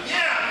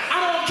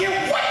 I don't care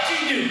what you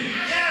do.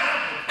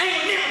 I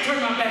ain't never turn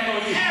my back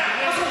on you.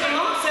 That's what the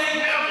Lord said.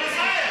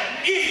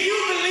 If you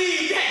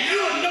believe that,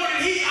 you'll know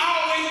that he's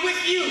always with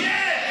you.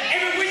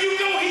 Everywhere you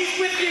go, he's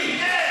with you.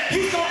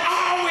 He's going to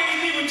always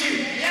be with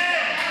you.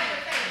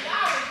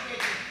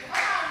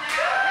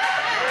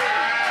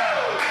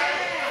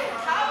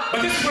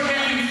 But this is what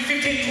Matthew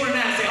 15:29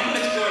 says. I'm going to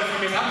let you go in for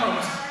a minute, I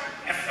promise.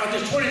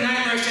 Just 29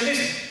 verse says,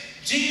 listen.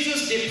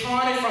 Jesus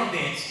departed from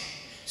thence,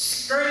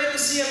 skirted the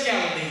Sea of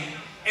Galilee,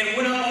 and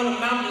went up on a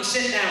mountain and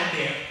sat down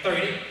there.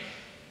 30.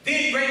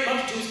 Then great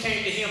multitudes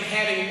came to him,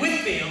 having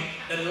with them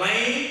the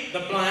lame, the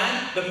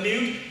blind, the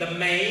mute, the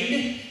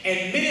maimed,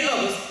 and many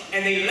others,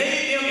 and they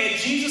laid them at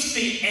Jesus'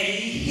 feet, and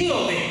he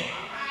healed them.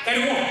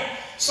 31.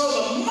 So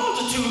the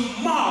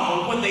multitude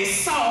marveled when they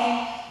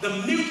saw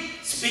the mute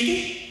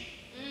speaking,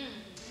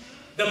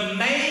 the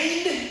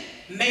maimed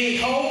made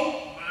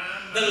whole,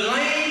 the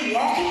lame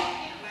walking,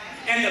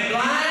 and the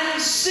blind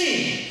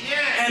seeing,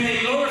 and they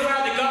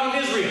glorified the God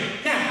of Israel.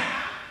 Now,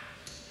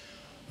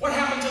 what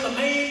happened to the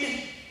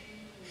maimed?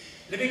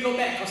 Let me go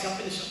back, because I'm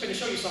going to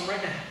show you something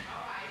right now.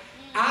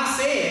 I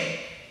said,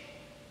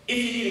 if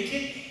you need a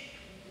kidney,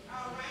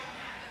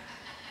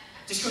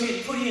 just go ahead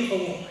and put it in for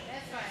one.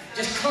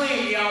 Just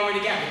claim you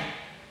already got it.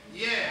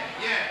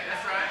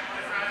 That's right.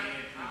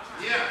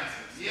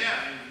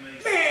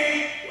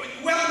 Man,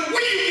 well,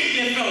 where you get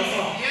that fellow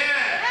from?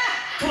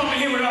 Come up in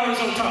here with all this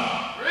on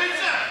top.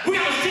 We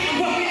got to stick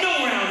with what we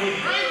know around here.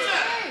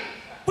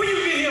 Where you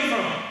get him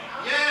from?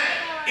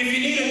 If you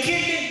need a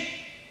kidney,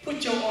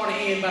 put your order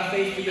in by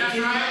faith for your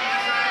kidney.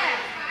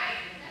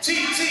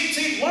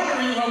 See, one of the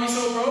reasons why we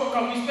so broke,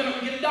 because we spend up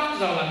to get the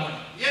doctors all that money.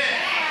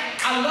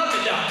 I love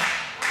the doctor.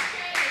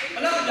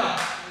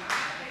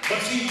 But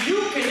see,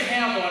 you can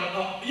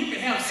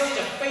have such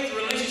a faith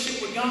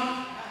relationship with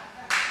God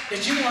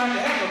that you don't have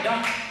to have no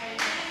doctor.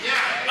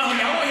 I want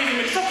to hear you,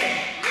 but it's okay.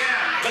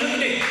 But look at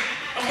this.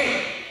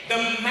 Okay, the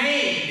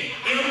maimed,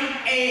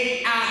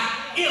 M-A-I-M-E-D,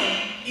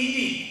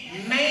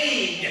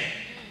 maimed.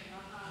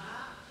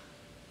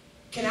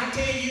 Can I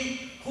tell you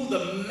who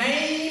the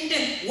maimed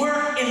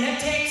were in that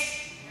text?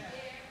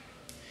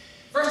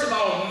 First of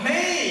all,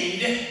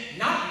 maimed,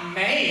 not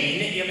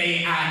maimed,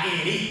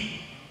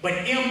 M-A-I-N-E, but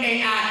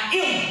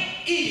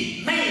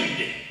M-A-I-M-E-D,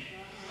 maimed.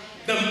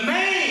 The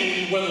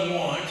maimed were the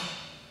ones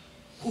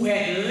who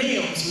had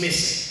limbs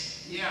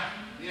missing.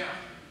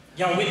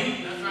 Y'all with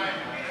me? That's right.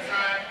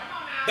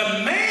 The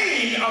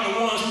maimed are the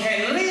ones who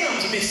had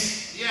limbs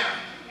missing.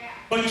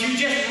 But you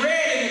just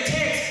read in the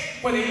text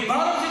where they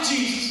brought them to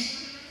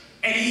Jesus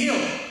and he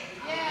healed them.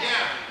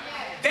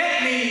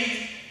 That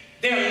means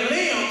their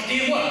limbs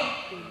did what?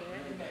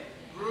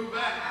 Grew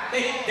back.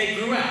 They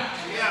grew out.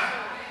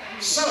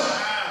 So,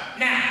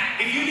 now,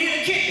 if you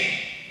need a kidney,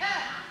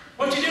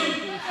 what you do? Put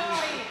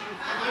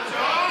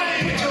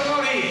your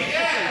order in.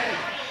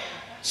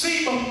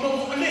 See,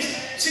 but listen.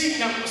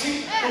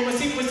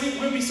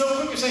 We'll be so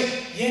quick to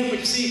say, yeah, but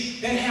you see,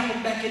 that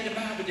happened back in the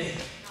Bible day.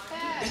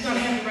 It's not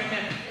happening right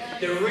now.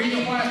 The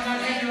reason why it's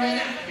not happening right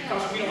now,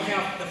 because we don't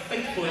have the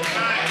faithfulness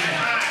right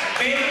now.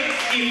 Baby,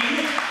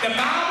 the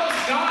Bible,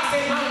 God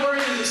said my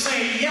word is the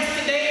same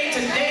yesterday,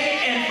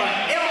 today, and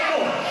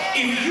forevermore.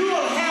 If you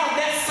don't have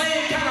that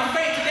same kind of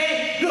faith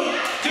today, look,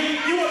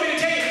 you want me to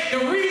tell you,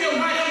 the reason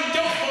why them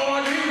dope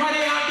boys, the reason why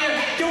they out there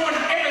doing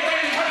everything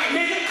to try to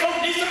make them folks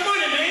need some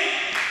money, man.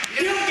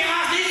 Them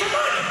guys need some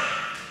money.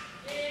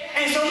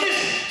 And so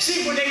listen,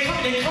 see, when they come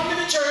to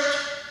the church,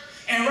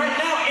 and right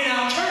now in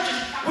our churches,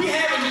 we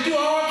having to do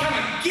all kind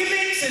of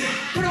gimmicks and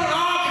put on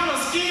all kind of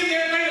schemes and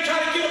everything to try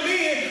to get them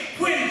in,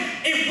 when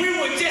if we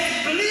would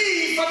just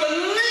believe for the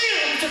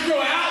limbs to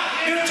grow out,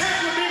 the church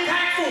would be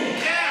packed full.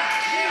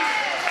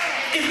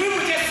 If we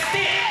would just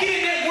get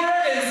in that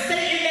word and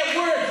stay in that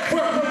word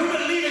where we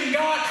believe in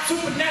God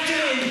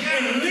supernaturally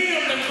and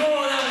limbs are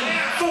growing out and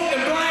folk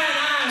the blind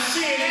eyes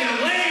seeing and the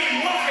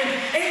lame walking.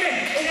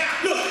 Amen. And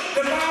look,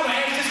 the Bible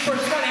asks this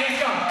person, try to ask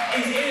God,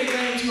 is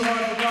anything too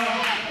hard for God?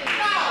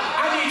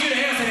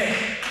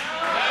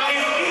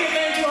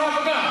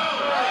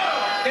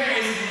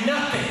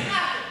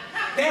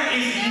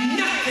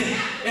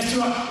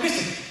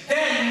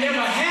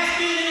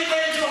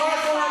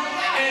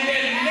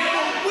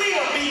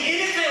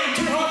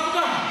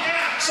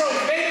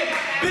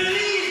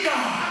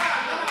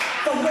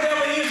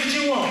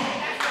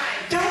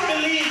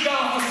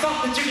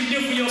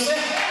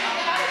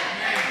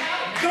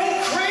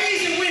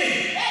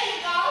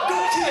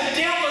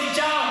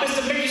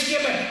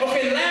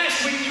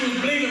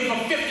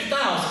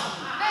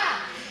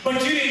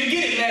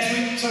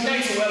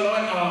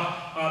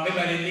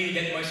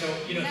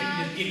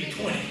 give you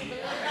 20.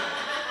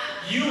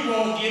 You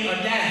won't get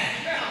a dime.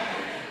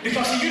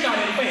 Because see, you're not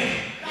in faith.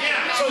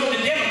 So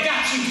the devil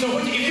got you. So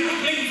if you were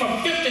believing for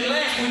 50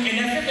 last week and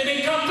that 50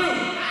 didn't come through,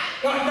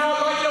 well, no,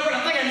 Lord, you know what?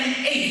 I think I need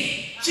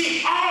 80.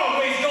 See,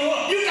 always go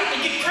up. You got to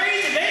get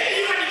crazy, baby.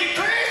 You got to get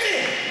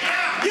crazy.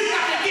 You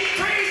got to get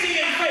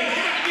crazy in faith. You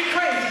got to get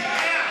crazy.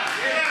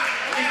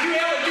 If you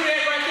ever do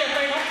that right there,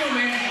 baby, I'm through,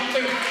 man. I'm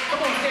through.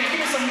 Come on, Stan.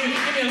 Give me some music.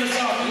 Give me a little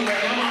song.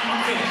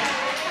 I'm finished.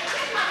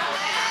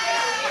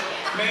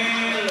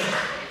 Man, look.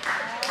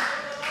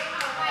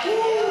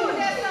 Woo.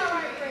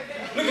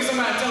 Look at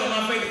somebody tell them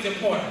my faith is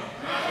important.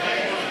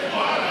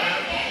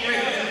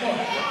 Faith is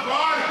important.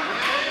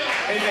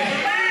 Amen.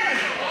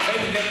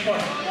 Faith is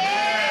important.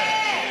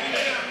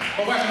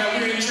 But watch now,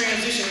 we're in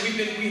transition. We've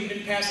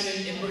been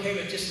pastoring in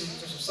Brookhaven, just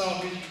some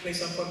solid music to play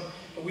something for them.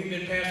 But we've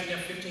been pastoring there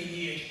 15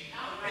 years.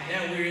 And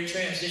now we're in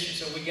transition,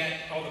 so we got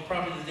all the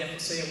properties there for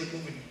sale. We're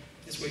moving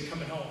this way,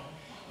 coming home.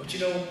 But you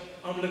know,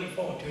 I'm looking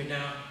forward to it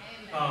now.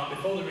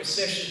 Before the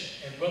recession,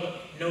 and brother,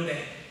 know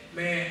that,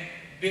 man,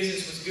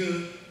 business was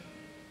good.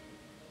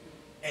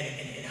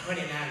 And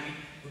Honey and I,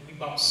 we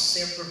bought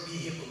several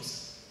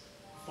vehicles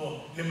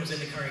for members in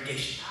the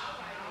congregation.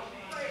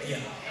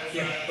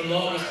 Yeah, the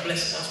Lord was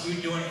blessing us. We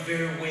were doing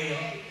very well.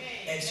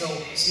 And so,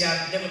 see,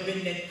 I've never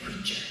been that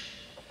preacher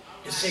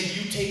to say,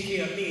 you take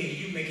care of me and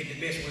you make it the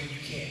best way you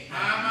can.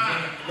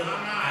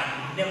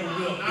 I never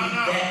will be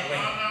that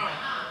way.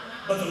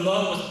 But the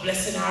Lord was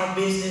blessing our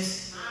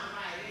business.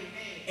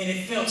 And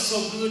it felt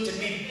so good to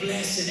be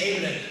blessed and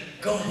able to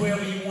go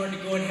wherever you wanted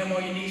to go and have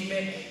all your needs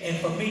met. And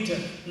for me to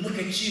look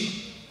at you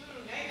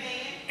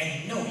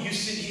and know you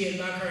sit here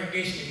in our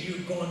congregation and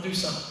you're going through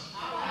something.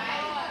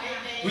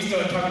 We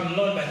started talking to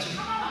the Lord about you.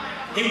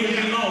 It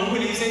wouldn't be long. We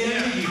wouldn't even say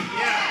nothing to you.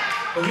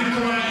 But we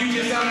come up to you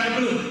just out of the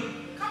blue.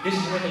 This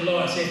is what the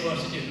Lord said for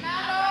us to do.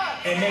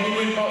 And then we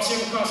went and bought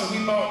several cars. So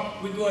we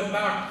go and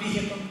buy a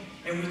vehicle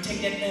and we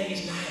take that thing.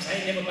 It's nice. I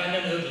ain't never buy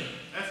nothing ugly.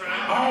 That's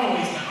right.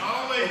 Always nice.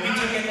 But we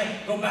take that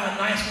thing, go buy a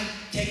nice one,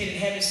 take it and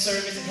have it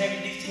serviced and have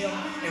it detailed,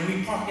 and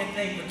we park that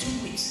thing for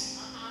 2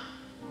 weeks.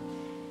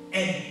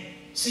 And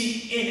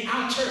see, in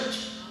our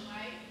church,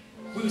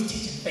 we was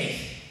teaching faith.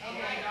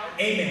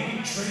 Amen.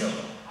 We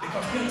drilled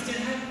because we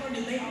understand how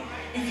important it is.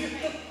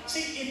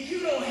 If you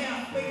don't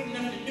have faith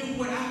enough to do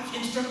what I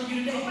instructed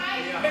you today,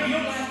 maybe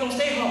your life gonna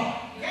stay hard.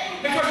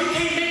 Because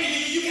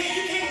you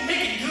can't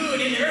make it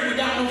good in the earth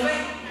without no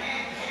faith.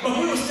 But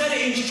we were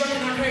studying,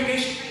 instructing our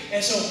congregation,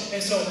 and so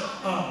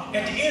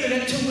at the end of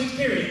that 2 week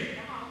period,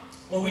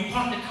 when we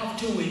parked the car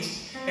for 2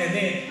 weeks, and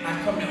then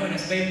I come to her and I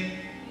say, baby,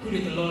 who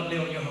did the Lord lay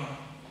on your heart?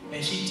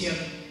 And she tell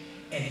me,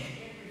 and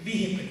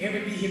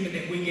every vehicle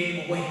that we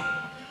gave away,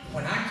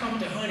 when I come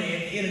to Honey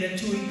at the end of that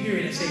 2 week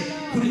period and say,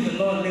 who did the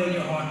Lord lay on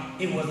your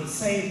heart? It was the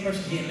same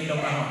person he had laid on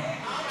my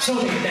heart. So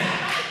now,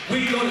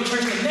 we go to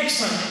church the next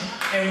Sunday,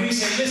 and we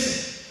say,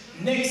 listen,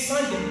 next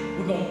Sunday,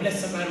 we're going to bless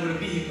somebody with a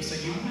vehicle. So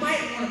you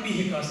might want a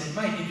vehicle, because it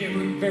might be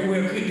very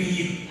well could be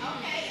you.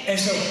 And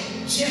so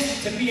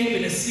just to be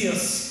able to see a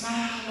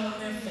smile on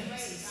their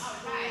faces,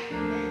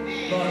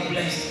 Lord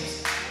bless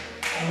us.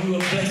 And we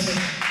will bless them.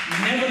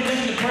 Never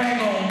nothing to brag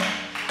on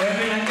or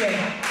anything like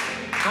that.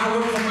 I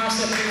work for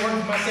myself, been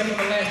working for myself for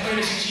the last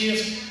 36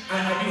 years.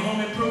 I do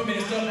home improvement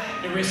and stuff.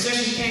 The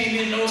recession came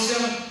in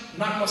 07,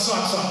 knocked my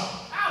socks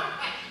off.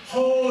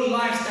 Whole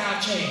lifestyle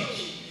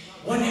change.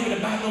 Wasn't able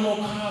to buy no more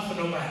cars for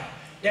nobody.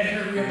 That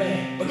hurt real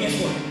bad. But guess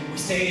what? We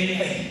stayed in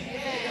faith.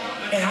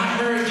 And I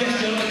heard just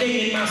the other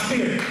day in my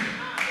spirit,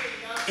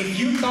 if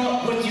you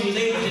thought what you was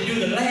able to do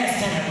the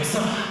last time was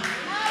something,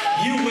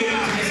 you wait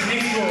to this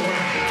next go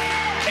around.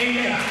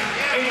 Amen.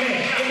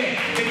 Amen. Amen.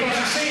 Because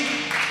you see,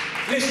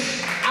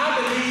 listen, I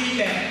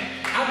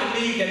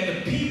believe that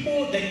the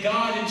people that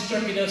God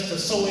instructed us to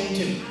sow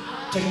into,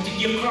 to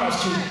give cars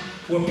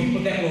to, were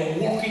people that were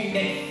walking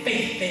that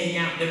faith thing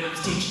out that we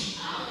was teaching.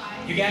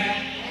 You got it?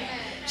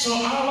 So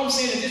all I'm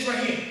saying is this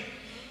right here.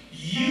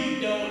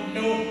 You don't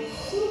know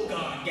who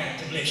God got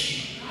to bless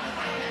you.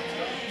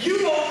 You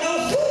don't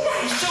know who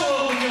might show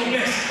up with your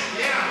blessing.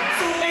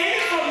 So man,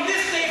 from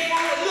this day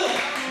forward, look,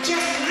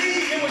 just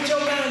leave here with your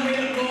mind made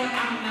up, Lord,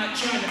 I'm not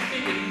trying to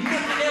figure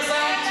nothing else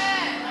out.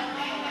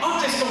 I'm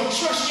just going to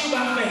trust you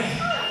by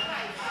faith.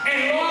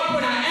 And Lord,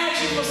 when I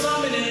ask you for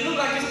something and it looks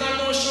like it's not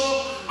going to show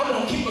up, I'm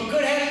going to keep a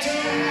good attitude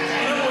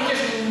and I'm going to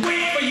just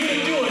wait for you to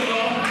do it,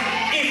 Lord.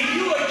 If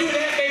you would do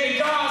that, baby,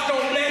 God's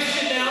going to bless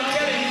you now. I'm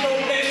telling you, He's going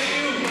to bless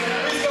you.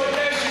 He's going to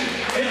bless you.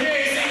 If you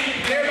ain't seen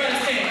it, everybody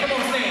stand. Come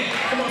on, stand.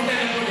 Come on,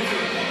 stand up for the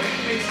field.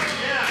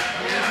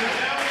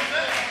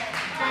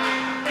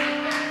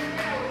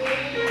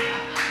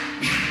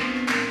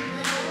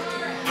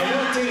 I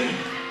want to tell you,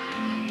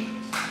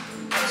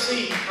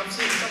 I'm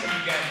seeing some of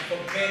you guys,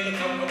 but man,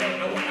 look,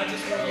 I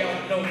just want y'all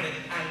to know that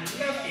I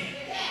love you.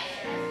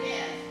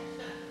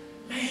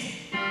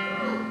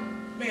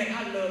 Man,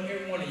 I love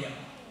every one of y'all.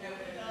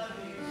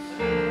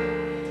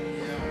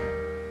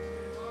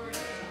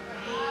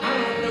 I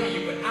don't know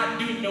you, but I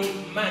do know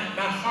my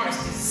heart's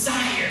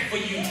desire for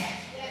you.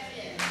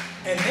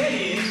 And that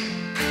is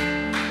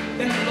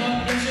that the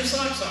Lord bless your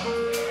socks off.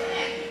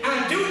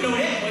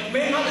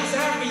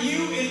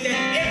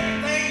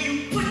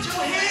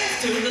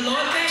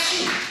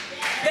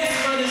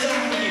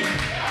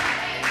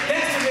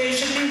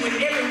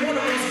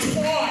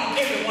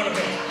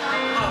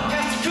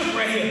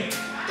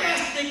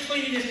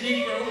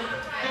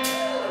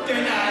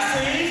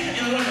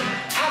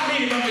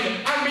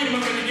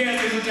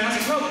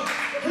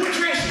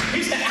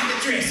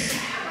 stress me.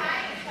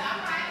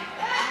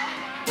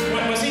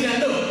 Well, see now,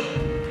 look,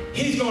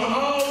 he's going to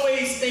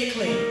always stay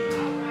clean.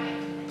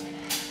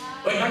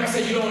 But like I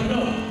said, you don't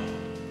know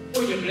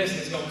where your blessing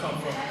is going to come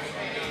from.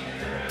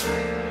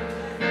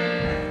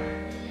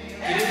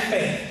 Get in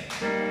faith.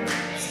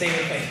 Stay in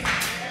faith.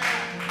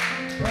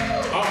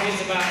 All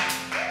here's about,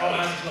 all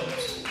eyes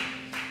closed.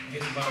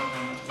 Here's about all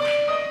eyes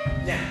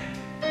closed. Now,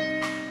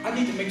 I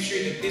need to make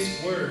sure that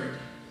this word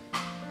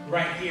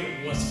right here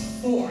was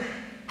for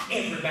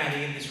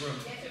everybody in this room.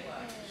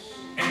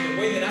 And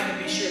the way that I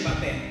can be sure about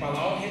that, while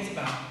all heads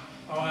bowed,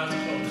 all eyes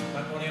closed, I'm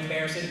not going to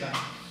embarrass anybody.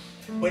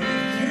 But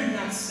if you're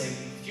not saved,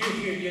 if you're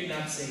here, you're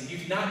not saved,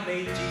 you've not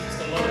made Jesus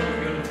the Lord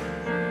of your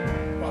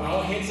life, while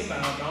all heads are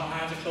bowed, all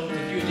eyes are closed,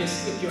 if you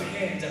just slip your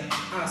hands up,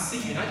 I'll see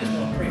you, and I just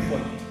want to pray for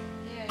you.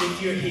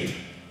 If you're here,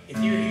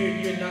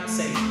 you're not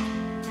saved,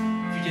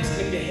 if you just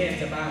slip your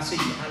hands up, I'll see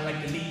you. I'd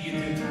like to lead you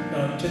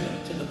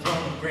to the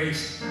throne of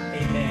grace.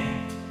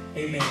 Amen.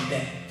 Amen.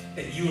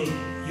 That we'll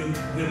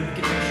get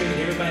to make sure that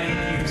everybody in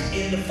here is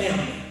in the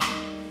family.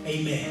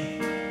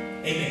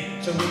 Amen.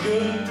 Amen. So we're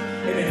good.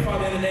 Amen.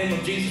 Father, in the name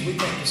of Jesus, we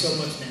thank you so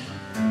much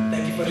now.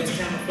 Thank you for this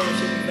time of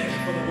fellowship. We thank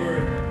you for the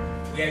word.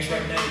 We ask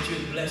right now that you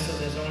would bless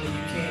us as only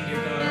you can,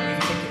 dear God.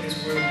 We've taken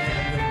this word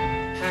now.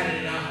 We'll hide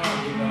it in our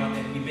heart, dear God,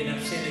 that we may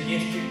not sin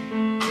against you.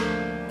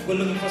 We're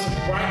looking for some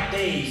bright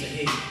days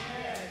ahead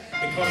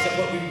because of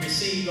what we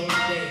received on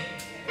today.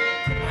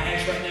 I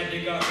ask right now,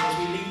 dear God, that as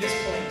we leave this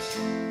place,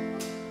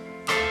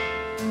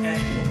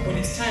 when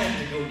it's time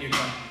to go, dear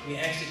God, we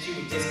ask that you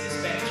would just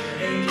dispatch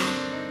your angels,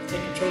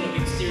 take control of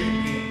your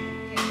steering wheel,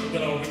 and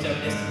we'll all reach our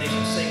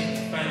destination safely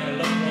and find our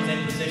loved ones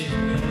and possessions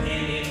well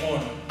and in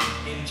order.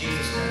 In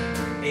Jesus'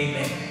 name,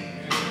 amen.